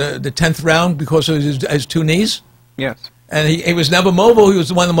in, what, the 10th round because of his two knees? Yes. And he was never mobile. He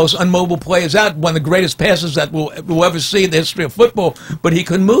was one of the most unmobile players out, one of the greatest passers that we'll ever see in the history of football, but he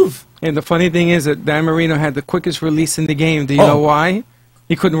couldn't move. And the funny thing is that Dan Marino had the quickest release in the game. Do you know why?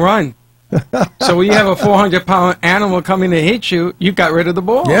 He couldn't run. So when you have a 400-pound animal coming to hit you, you got rid of the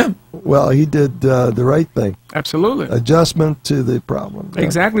ball. Yeah. Well, he did the right thing. Absolutely. Adjustment to the problem. Yeah.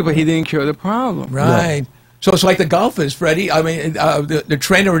 Exactly, but he didn't cure the problem. Right. Yeah. So it's like the golfers, Freddie. I mean, the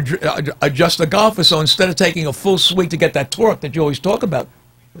trainer adjusts the golfer, so instead of taking a full swing to get that torque that you always talk about.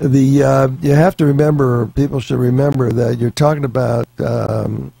 You have to remember, people should remember that you're talking about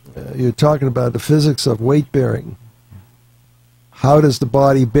the physics of weight bearing. How does the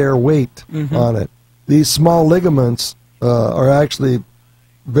body bear weight on it? These small ligaments are actually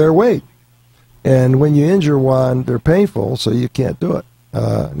bear weight. And when you injure one, they're painful, so you can't do it.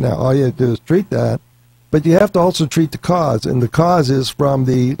 Now, all you have to do is treat that. But you have to also treat the cause. And the cause is from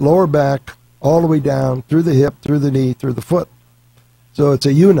the lower back all the way down, through the hip, through the knee, through the foot. So it's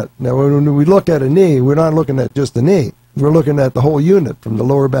a unit. Now, when we look at a knee, we're not looking at just the knee. We're looking at the whole unit from the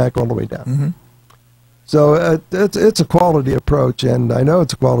lower back all the way down. So it's a quality approach, and I know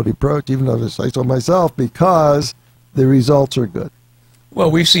it's a quality approach, even though I say so myself, because the results are good.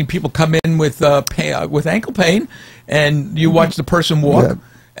 Well, we've seen people come in with ankle pain, and you watch the person walk,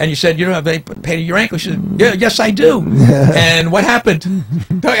 and you said, you don't have any pain in your ankle. She said, yes, I do. And what happened?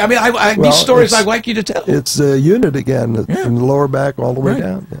 I mean, these stories I'd like you to tell. It's a unit again, from the lower back all the way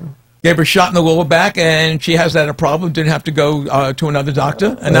down. Yeah. Gave her a shot in the lower back, and she has that a problem. Didn't have to go to another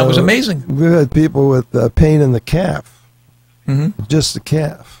doctor, and that was amazing. We've had people with pain in the calf, just the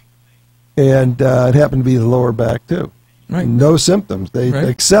calf, and it happened to be the lower back too. Right. No symptoms. They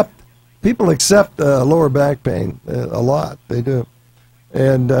people accept lower back pain a lot. They do,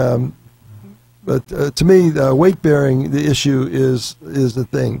 and but to me, weight bearing, the issue is the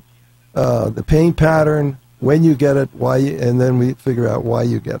thing, the pain pattern, when you get it, why, and then we figure out why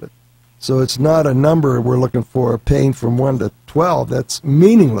you get it. So it's not a number we're looking for, pain from 1 to 12. That's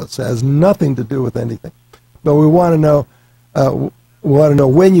meaningless. It has nothing to do with anything. But we want to know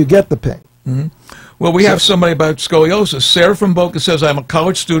when you get the pain. Well, we have somebody about scoliosis. Sarah from Boca says, I'm a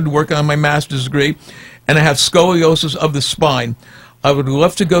college student working on my master's degree, and I have scoliosis of the spine. I would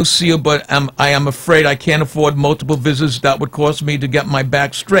love to go see you, but I am afraid I can't afford multiple visits that would cost me to get my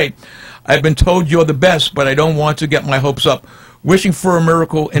back straight. I've been told you're the best, but I don't want to get my hopes up. Wishing for a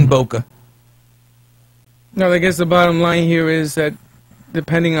miracle in Boca. No, I guess the bottom line here is that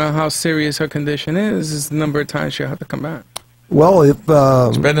depending on how serious her condition is the number of times she'll have to come back. Well, if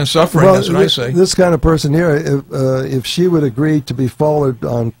it's better than suffering, that's what I say. This kind of person here, if she would agree to be followed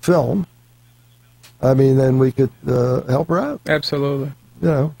on film, I mean, then we could help her out. Absolutely. You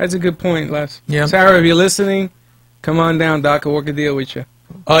know, that's a good point, Les. Yeah. Sarah, if you're listening, come on down. Doc will work a deal with you.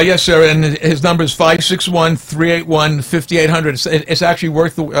 Yes, sir, and his number is 561-381-5800. It's actually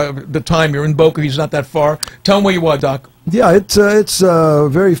worth the time. You're in Boca. He's not that far. Tell him where you are, Doc. Yeah, it's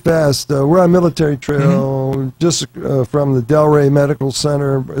very fast. We're on Military Trail, just from the Delray Medical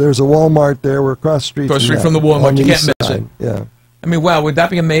Center. There's a Walmart there. We're across the street. From the Walmart. You can't miss it. Yeah. I mean, wow, would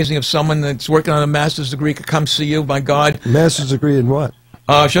that be amazing if someone that's working on a master's degree could come see you? My God. Master's degree in what?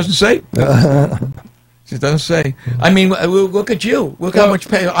 She doesn't say. She doesn't say. I mean, look at you. Look how much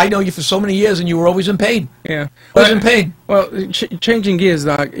pain. I know you for so many years, and you were always in pain. Yeah. Always in pain. Well, changing gears,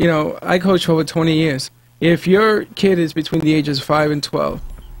 Doc, you know, I coached for over 20 years. If your kid is between the ages of 5 and 12,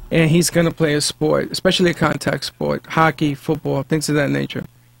 and he's going to play a sport, especially a contact sport, hockey, football, things of that nature,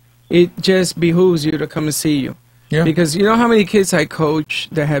 it just behooves you to come and see you. Yeah. Because you know how many kids I coach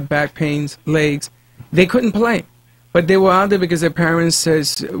that had back pains, legs, they couldn't play. But they were out there because their parents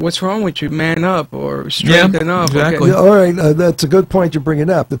says, "What's wrong with you? Man up or strengthen up." Exactly. Yeah, all right, that's a good point you're bringing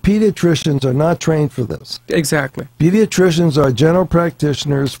up. The pediatricians are not trained for this. Exactly. Pediatricians are general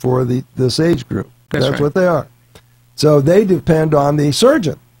practitioners for this age group. That's right. what they are. So they depend on the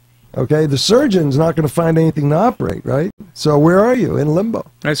surgeon. Okay, the surgeon's not going to find anything to operate, right? So where are you? In limbo.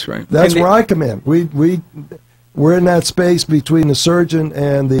 That's right. That's where I come in. We're in that space between the surgeon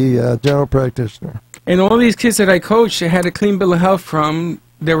and the general practitioner. And all these kids that I coached, they had a clean bill of health from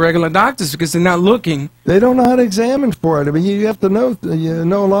their regular doctors because they're not looking. They don't know how to examine for it. I mean, you have to know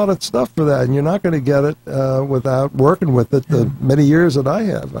a lot of stuff for that, and you're not going to get it without working with it the many years that I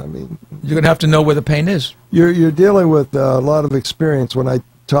have. I mean, you're going to have to know where the pain is. You're dealing with a lot of experience when I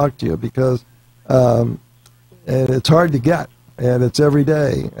talk to you because, and it's hard to get, and it's every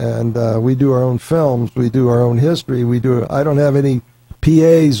day. And we do our own films, we do our own history. I don't have any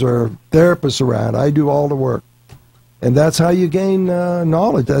PAs or therapists around. I do all the work. And that's how you gain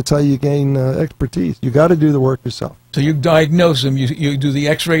knowledge. That's how you gain expertise. You got to do the work yourself. So you diagnose them. You do the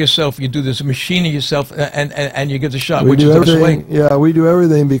X-ray yourself. You do this machining yourself, and you get the shot, which is the best way. Yeah, we do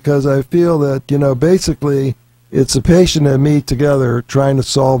everything because I feel that basically it's the patient and me together trying to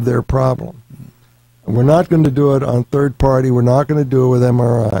solve their problem. And we're not going to do it on third party. We're not going to do it with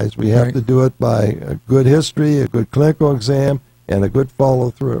MRIs. We have to do it by a good history, a good clinical exam, and a good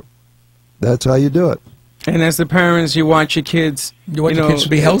follow-through. That's how you do it. And as the parents, you want your kids. You want your kids to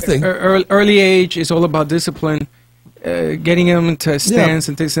be healthy. Early age is all about discipline, getting them into a stance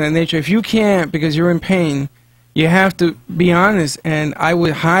and things of that nature. If you can't because you're in pain, you have to be honest. And I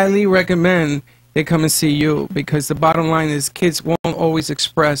would highly recommend they come and see you because the bottom line is kids won't always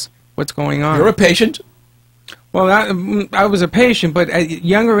express what's going on. You're a patient. Well, I was a patient, but at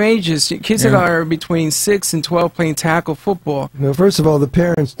younger ages, kids that are between 6 and 12 playing tackle football. First of all, the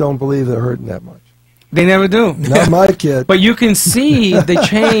parents don't believe they're hurting that much. They never do. Not my kid. But you can see the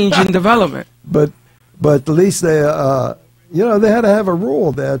change in development. But at least they, they had to have a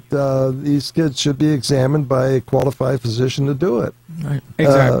rule that these kids should be examined by a qualified physician to do it. Right.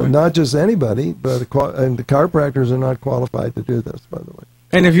 Exactly. Not just anybody, but and the chiropractors are not qualified to do this, by the way.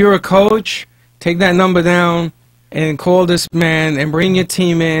 And if you're a coach, take that number down and call this man and bring your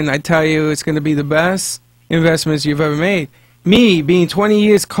team in. I tell you, it's going to be the best investments you've ever made. Me, being 20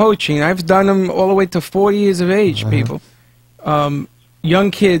 years coaching, I've done them all the way to 40 years of age, people.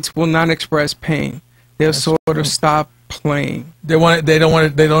 Young kids will not express pain. They'll sort of stop playing. They don't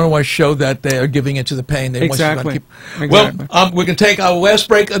want to show that they are giving into the pain. They exactly. Well, we're going to take our last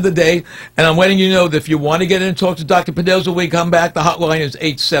break of the day, and I'm letting you know that if you want to get in and talk to Dr. Pannozzo when we come back, the hotline is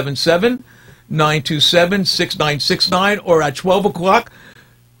 877-927-6969, or at 12 o'clock,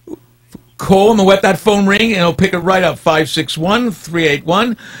 call him and let that phone ring, and he'll pick it right up,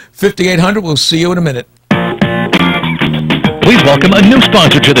 561-381-5800. We'll see you in a minute. Please welcome a new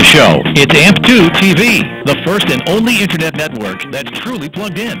sponsor to the show. It's AMP2 TV, the first and only internet network that's truly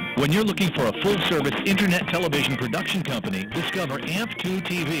plugged in. When you're looking for a full-service internet television production company, discover AMP2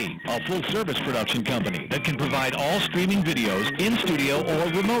 TV, a full-service production company that can provide all streaming videos in studio or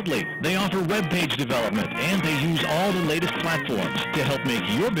remotely. They offer web page development, and they use all the latest platforms to help make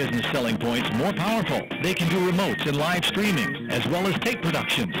your business selling points more powerful. They can do remotes and live streaming, as well as tape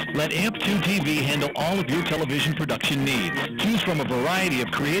productions. Let AMP2 TV handle all of your television production needs. Choose from a variety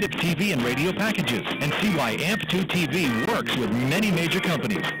of creative TV and radio packages and see why AMP2 TV works with many major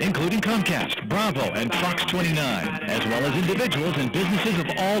companies, including Comcast, Bravo, and Fox 29, as well as individuals and businesses of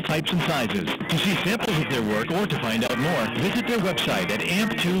all types and sizes. To see samples of their work or to find out more, visit their website at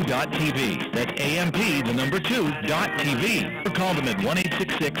amp2.tv. That's AMP, the number 2.tv. Or call them at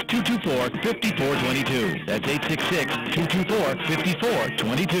 1-866-224-5422. That's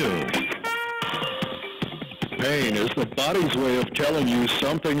 866-224-5422. Pain is the body's way of telling you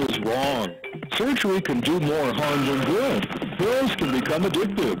something is wrong. Surgery can do more harm than good. Pills can become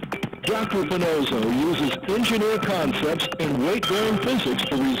addictive. Dr. Pannozzo uses engineered concepts and weight-bearing physics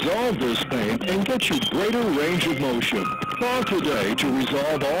to resolve this pain and get you greater range of motion. Call today to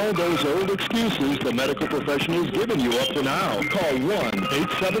resolve all those old excuses the medical profession has given you up to now. Call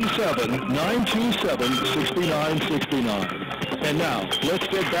 1-877-927-6969. And now, let's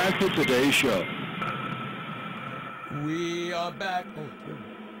get back to today's show. We are back.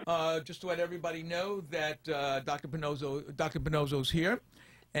 Just to let everybody know that Dr. Pannozzo's here.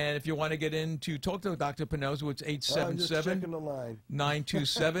 And if you want to get in to talk to Dr. Pannozzo, it's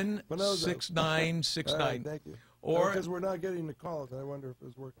 877-927-6969. Thank you. Or because we're not getting the calls, I wonder if it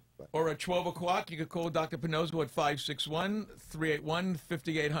was working. Or at 12 o'clock, you could call Dr. Pannozzo at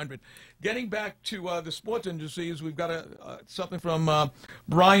 561-381-5800. Getting back to the sports industries, we've got something from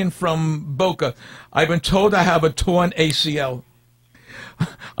Brian from Boca. I've been told I have a torn ACL.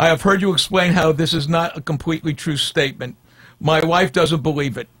 I have heard you explain how this is not a completely true statement. My wife doesn't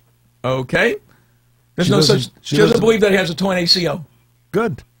believe it. Okay? She doesn't believe that he has a torn ACL.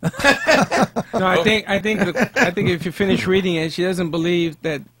 Good. No, I think if you finish reading it, she doesn't believe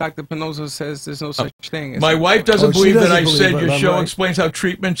that Dr. Pannozzo says there's no such thing. My wife doesn't believe that I said your show explains how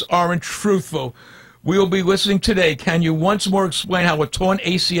treatments aren't truthful. We will be listening today. Can you once more explain how a torn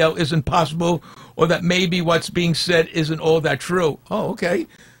ACL isn't possible, or that maybe what's being said isn't all that true? Oh, okay.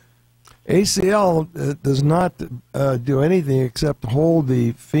 ACL does not do anything except hold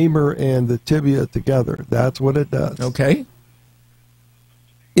the femur and the tibia together. That's what it does. Okay.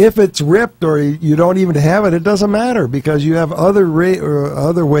 If it's ripped or you don't even have it, it doesn't matter because you have other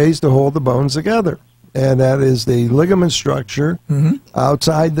ways to hold the bones together. And that is the ligament structure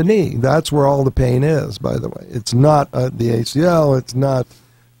outside the knee. That's where all the pain is, by the way. It's not the ACL. It's not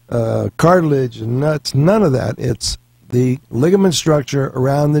cartilage. And that's none of that. It's the ligament structure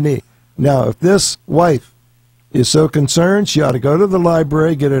around the knee. Now, if this wife is so concerned, she ought to go to the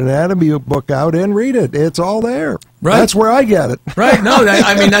library, get an anatomy book out, and read it. It's all there. Right. That's where I get it. Right. No,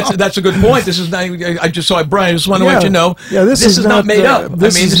 I mean, that's a good point. This is not, I just saw it, Brian. I just want to let you know. Yeah, this is not made up.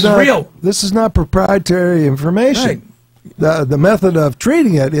 This is real. This is not proprietary information. Right. The method of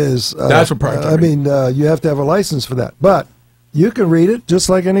treating it is... that's proprietary. I mean, you have to have a license for that. But you can read it just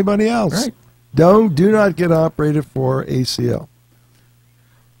like anybody else. Right. Do not get operated for ACL.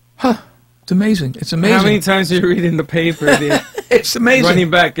 Huh. It's amazing. It's amazing. How many times do you read in the paper? It's amazing.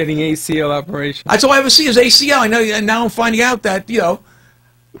 Running back, getting ACL operation. That's all I ever see is ACL. I know, and now I'm finding out that, you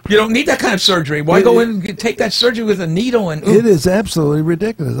don't need that kind of surgery. Why go in and take that surgery with a needle? And it is absolutely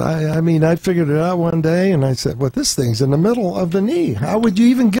ridiculous. I mean, I figured it out one day, and I said, well, this thing's in the middle of the knee. How would you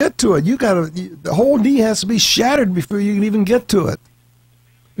even get to it? The whole knee has to be shattered before you can even get to it.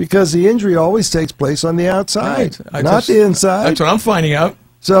 Because the injury always takes place on the outside, not the inside. That's what I'm finding out.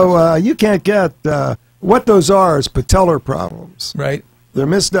 So you can't get what those are is patellar problems. Right. They're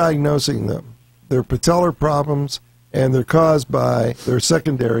misdiagnosing them. They're patellar problems, and they're caused by their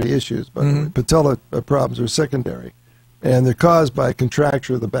secondary issues. But patella problems are secondary, and they're caused by a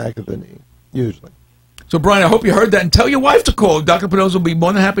contracture of the back of the knee, usually. So, Brian, I hope you heard that, and tell your wife to call. Dr. Pannozzo will be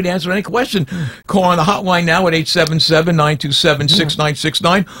more than happy to answer any question. Call on the hotline now at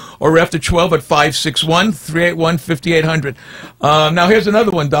 877-927-6969, or after 12 at 561-381-5800. Now, here's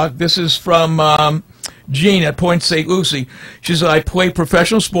another one, Doc. This is from Jean at Point St. Lucie. She says, I play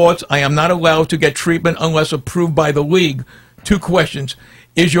professional sports. I am not allowed to get treatment unless approved by the league. 2 questions.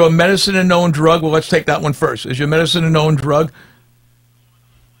 Is your medicine a known drug? Well, let's take that one first. Is your medicine a known drug?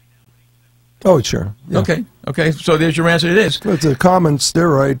 Oh, sure. Yeah. Okay. So there's your answer. It is. It's a common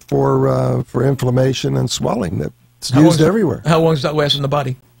steroid for inflammation and swelling that's used everywhere. How long does that last in the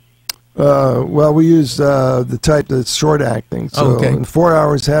body? Well, we use the type that's short-acting. So in 4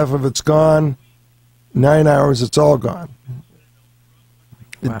 hours, half of it's gone. 9 hours, it's all gone.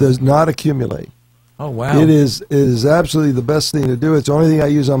 It does not accumulate. Oh, wow. It is absolutely the best thing to do. It's the only thing I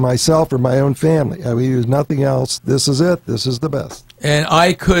use on myself or my own family. I use nothing else. This is it. This is the best. And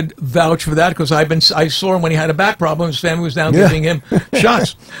I could vouch for that because I saw him when he had a back problem. His family was down giving him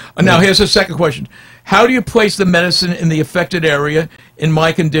shots. Now, here's the second question. How do you place the medicine in the affected area? In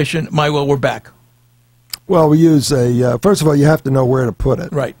my condition, my lower back. Well, we use a, first of all, you have to know where to put it.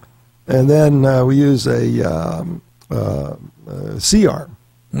 Right. And then we use a C-arm,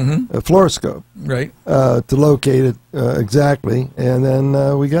 a fluoroscope, right, to locate it exactly. And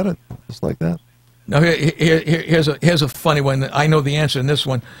then we got it, just like that. Now, here's a funny one. I know the answer in this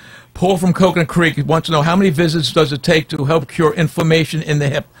one. Paul from Coconut Creek wants to know, how many visits does it take to help cure inflammation in the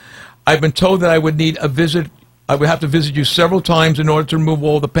hip? I've been told that I would need a visit. I would have to visit you several times in order to remove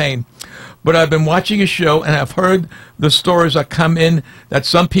all the pain. But I've been watching a show and I've heard the stories that come in that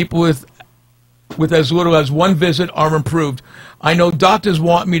some people with as little as one visit are improved. I know doctors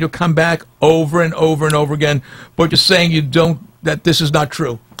want me to come back over and over and over again, but you're saying that this is not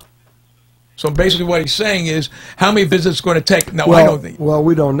true. So basically what he's saying is, how many visits it's going to take? Now, I don't think. Well,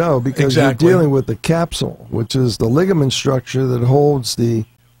 we don't know, because you're dealing with the capsule, which is the ligament structure that holds the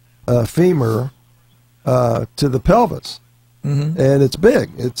femur to the pelvis. And it's big.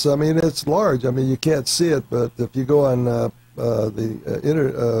 I mean, it's large. I mean, you can't see it, but if you go on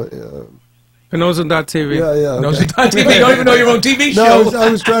Pannozzo.tv. Yeah. Pannozzo.tv. You don't even know your own TV show. No, I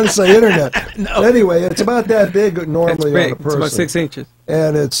was trying to say internet. No. Anyway, it's about that big normally on a person. It's about 6 inches.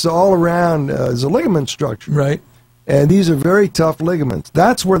 And it's all around as a ligament structure. Right. And these are very tough ligaments.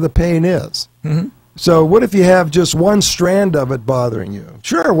 That's where the pain is. So what if you have just one strand of it bothering you?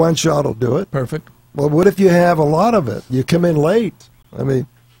 Sure, one shot will do it. Perfect. Well, what if you have a lot of it? You come in late. I mean,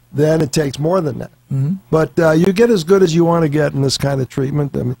 then it takes more than that. But you get as good as you want to get in this kind of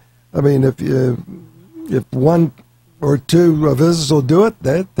treatment. I mean, if one or two visits will do it,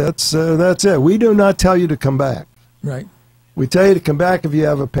 that's it. We do not tell you to come back. Right. We tell you to come back if you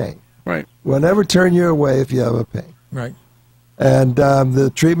have a pain. Right. We'll never turn you away if you have a pain. Right. And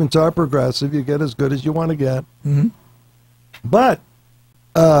the treatments are progressive. You get as good as you want to get. But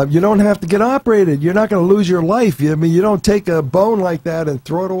you don't have to get operated. You're not going to lose your life. I mean, you don't take a bone like that and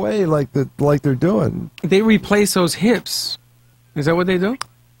throw it away like they're doing. They replace those hips. Is that what they do?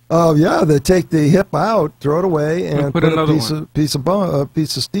 Oh yeah, they take the hip out, throw it away, and put another a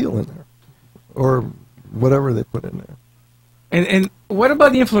piece of steel in there, or whatever they put in there. And what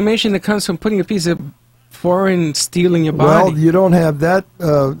about the inflammation that comes from putting a piece of foreign steel in your body? Well, you don't have that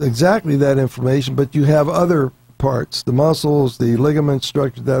exactly that inflammation, but you have other parts, the muscles, the ligament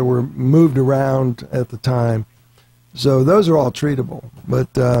structure that were moved around at the time. So those are all treatable.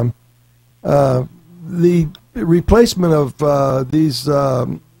 But the replacement of these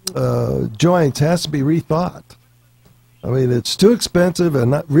joints has to be rethought. I mean, it's too expensive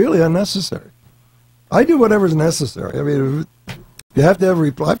and not really unnecessary. I do whatever's necessary. I mean, you have to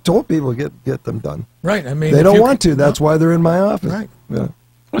have I've told people get them done. Right. I mean, they don't want to. That's why they're in my office. Right. Yeah.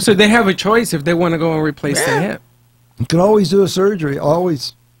 Well, so they have a choice if they want to go and replace their hip. You can always do a surgery.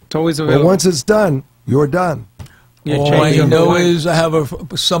 Always. It's always available. But once it's done, you're done. All I know is I have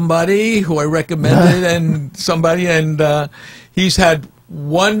somebody who I recommended, and he's had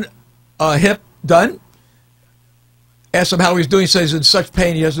one hip done. Asked him how he's doing. He says he's in such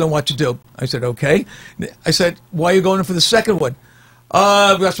pain he doesn't know what to do. I said, okay. I said, why are you going in for the second one?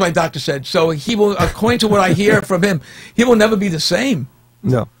 That's what my doctor said. So he will, according to what I hear from him, he will never be the same.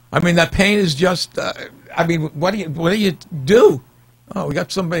 No. I mean, that pain is just, I mean, what do you do? Oh, we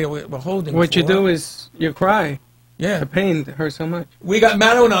got somebody we're holding. What you do is you cry. Yeah. The pain hurts so much. We got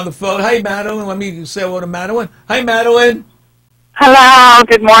Madeline on the phone. Hi, Madeline. Let me say hello to Madeline. Hi, Madeline. Hello.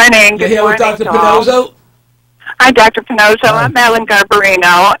 Good morning. You're here with Dr. Pannozzo? Hi, Dr. Pannozzo. I'm Madeline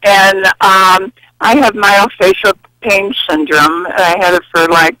Garbarino, and I have myofascial pain syndrome. I had it for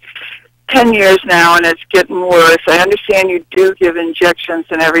like 10 years now, and it's getting worse. I understand you do give injections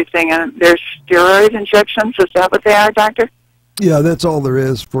and everything, and there's steroid injections. Is that what they are, doctor? Yeah, that's all there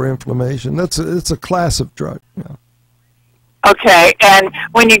is for inflammation. It's a class of drug. Yeah. Okay, and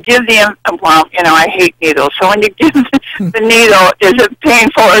when you give well, you know, I hate needles. So when you give the needle, is it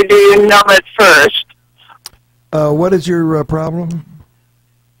painful, or do you numb it first? What is your problem?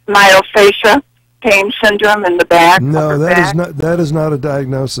 Myofascia pain syndrome in the back. No, that is not a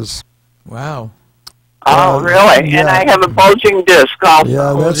diagnosis. Wow. Oh, really? Yeah. And I have a bulging disc also.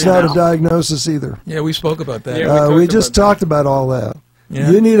 Yeah, that's not a diagnosis either. Yeah, we spoke about that. Yeah, we just talked about all that. Yeah.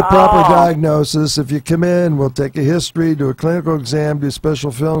 You need a proper diagnosis. If you come in, we'll take a history, do a clinical exam, do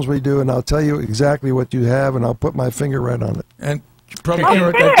special films we do, and I'll tell you exactly what you have, and I'll put my finger right on it. And probably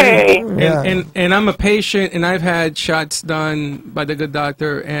Okay. And I'm a patient, and I've had shots done by the good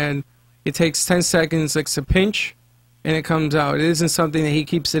doctor, and it takes 10 seconds, like a pinch, and it comes out. It isn't something that he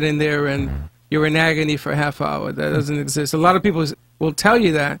keeps it in there, and you're in agony for a half hour. That doesn't exist. A lot of people will tell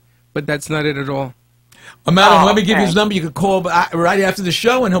you that, but that's not it at all. Madeline, let me give you his number. You can call right after the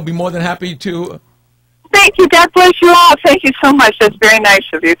show, and he'll be more than happy to. Thank you. God bless you all. Thank you so much. That's very nice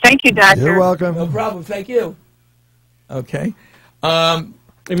of you. Thank you, Doctor. You're welcome. No problem. Thank you. Okay.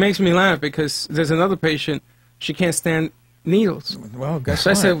 It makes me laugh because there's another patient. She can't stand needles. Well, guess So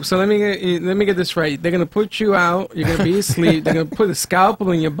I what? said, so let me get this right. They're gonna put you out. You're gonna be asleep. They're gonna put a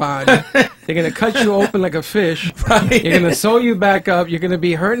scalpel in your body. They're gonna cut you open like a fish. Right. You're gonna sew you back up. You're gonna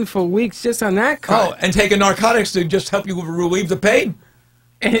be hurting for weeks just on that cut. Oh, and taking narcotics to just help you relieve the pain.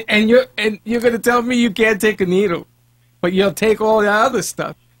 And you're gonna tell me you can't take a needle, but you'll take all the other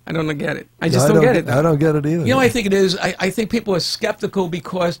stuff. I don't get it. I just don't get it. I don't get it either. You know, I think it is. I think people are skeptical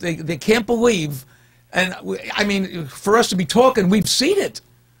because they can't believe. And I mean, for us to be talking, we've seen it.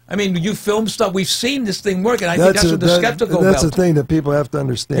 I mean, you film stuff, we've seen this thing work, and I think that's what they're skeptical about. That's the thing that people have to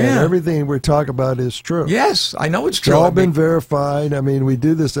understand. Yeah. Everything we talk about is true. Yes, I know it's It's true. all been verified. I mean, we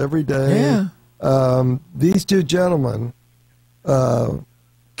do this every day. Yeah. These two gentlemen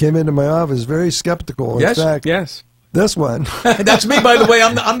came into my office very skeptical. In Yes, fact, Yes. this one, That's me, by the way.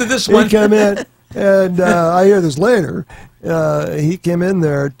 I'm the this he one. came in, and I hear this later. He came in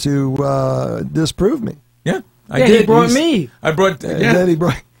there to disprove me. Yeah, I Yeah, did. he brought me. I brought. And Yeah. then he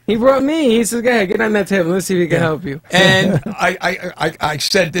brought. He brought me. He said, "Go ahead, get on that table. Let's see if we can help you." And I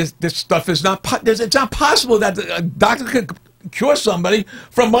said this stuff is not. It's not possible that a doctor could cure somebody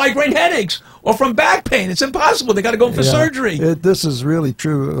from migraine headaches or from back pain. It's impossible. They got to go for Yeah. surgery. This is really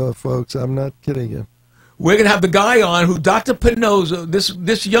true, folks. I'm not kidding you. We're going to have the guy on who, Dr. Pannozzo,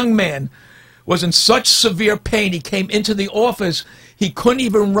 this young man, was in such severe pain. He came into the office. He couldn't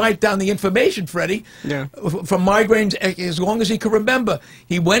even write down the information, Freddie, from migraines as long as he could remember.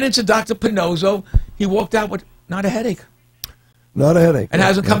 He went into Dr. Pannozzo. He walked out with not a headache. Not a headache. And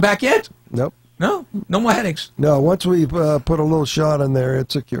hasn't come back yet? Nope. No, no more headaches. No, once we put a little shot in there,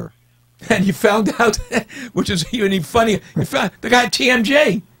 it's a cure. And you found out, which is even funny, you found the guy had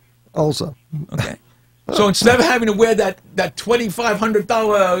TMJ. Also. Okay. So instead of having to wear that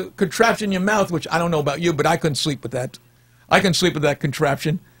 $2,500 contraption in your mouth, which I don't know about you, but I couldn't sleep with that. I can sleep with that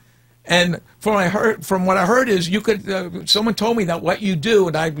contraption. And from what I heard is you could. Someone told me that what you do,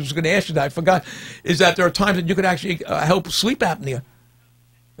 and I was going to ask you that, I forgot, is that there are times that you could actually help sleep apnea.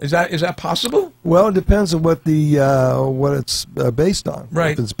 Is that possible? Well, it depends on what it's based on.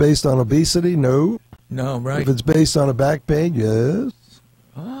 Right. If it's based on obesity, no. No, right. If it's based on a back pain, yes.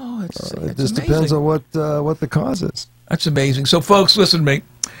 Oh, It that's just amazing. depends on what the cause is. That's amazing. So, folks, listen to me.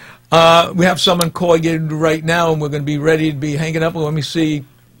 We have someone calling in right now, and we're going to be ready to be hanging up. Let me see.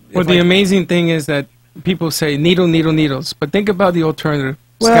 Well, the amazing thing is that people say needles, but think about the alternative.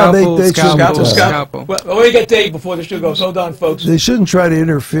 Well, Scalpel, they shouldn't, scalpel. Well, let me get Dave before the show goes. Hold on, folks. They shouldn't try to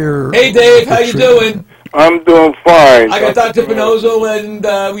interfere. Hey, Dave, with how the you treatment. doing? I'm doing fine. I got Dr. Pannozzo, and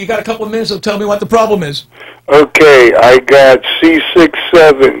we got a couple of minutes, so tell me what the problem is. Okay, I got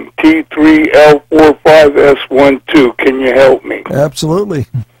C67T3L45S12. Can you help me? Absolutely.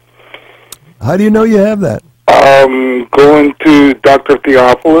 How do you know you have that? Going to Dr.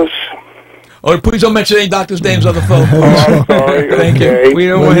 Theophilus. Oh, please don't mention any doctor's names on the phone. Oh, I'm sorry. Thank you. Okay. We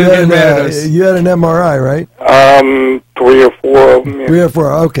don't Well, want you, him to get had, mad at us. you had an MRI, right? 3 or 4 of them. Yeah. 3 or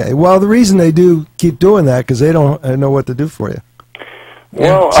 4. Okay. Well, the reason they do keep doing that because they don't know what to do for you.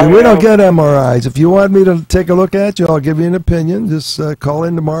 Well, So we don't get MRIs. If you want me to take a look at you, I'll give you an opinion. Just call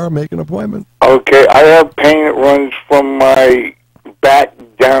in tomorrow, make an appointment. Okay, I have pain that runs from my back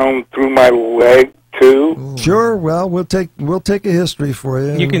down through my leg too. Sure. Well, we'll take a history for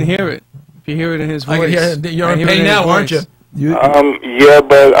you. You can hear it. If you hear it in his I voice. can hear, you're I in hear it pain his now, aren't you? voice. Yeah,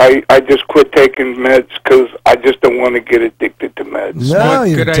 but I just quit taking meds because I just don't want to get addicted to meds. No, Smart,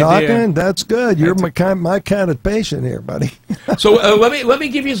 you're good talking. idea. That's good. You're my kind of patient here, buddy. So let me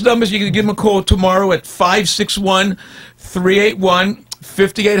give you his numbers. You can give him a call tomorrow at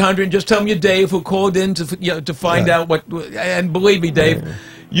 561-381-5800. Just tell him you're Dave who called in to find out what. And believe me, Dave,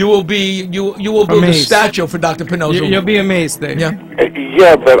 you will be build a Amazed. statue for Dr. Pannozzo. You'll be amazed, Dave. Yeah.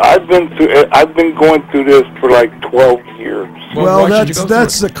 Yeah, but I've been going through this for like 12 years. Well, why should you go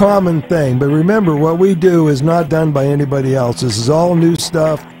that's through the common thing. But remember, what we do is not done by anybody else. This is all new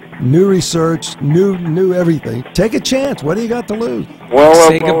stuff, new research, new everything. Take a chance. What do you got to lose? Well,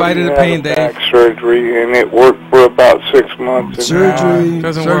 Say I've goodbye to already the had pain, a Dave. back surgery, and it worked for about 6 months. and Surgery.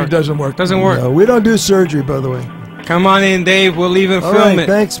 Doesn't Surgery work. doesn't work. Doesn't work. No, we don't do surgery, by the way. Come on in, Dave. We'll leave and All film right. it.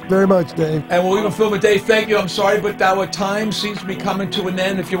 Thanks very much, Dave. And we'll even film it, Dave. Thank you. I'm sorry, but our time seems to be coming to an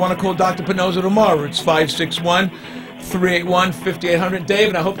end. If you want to call Dr. Pannozzo tomorrow, it's 561-381-5800. Dave,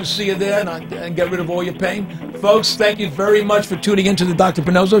 and I hope to see you there and get rid of all your pain. Folks, thank you very much for tuning into the Dr.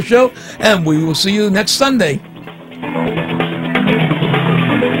 Pannozzo Show, and we will see you next Sunday.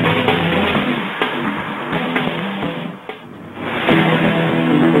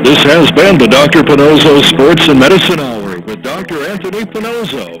 This has been the Dr. Pannozzo Sports and Medicine Hour with Dr. Anthony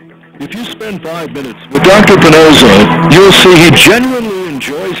Pannozzo. If you spend 5 minutes with Dr. Pannozzo, you'll see he genuinely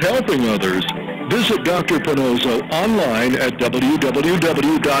enjoys helping others. Visit Dr. Pannozzo online at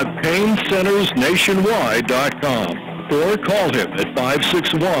www.paincentersnationwide.com or call him at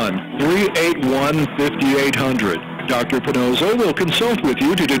 561-381-5800. Dr. Pannozzo will consult with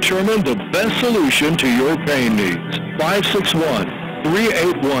you to determine the best solution to your pain needs.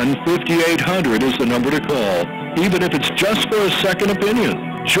 561-381-5800 is the number to call, even if it's just for a second opinion.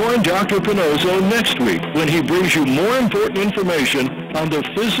 Join Dr. Pannozzo next week when he brings you more important information on the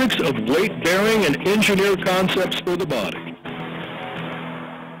physics of weight-bearing and engineered concepts for the body.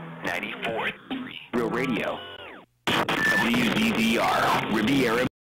 94.3 Real Radio. WDVR Riviera.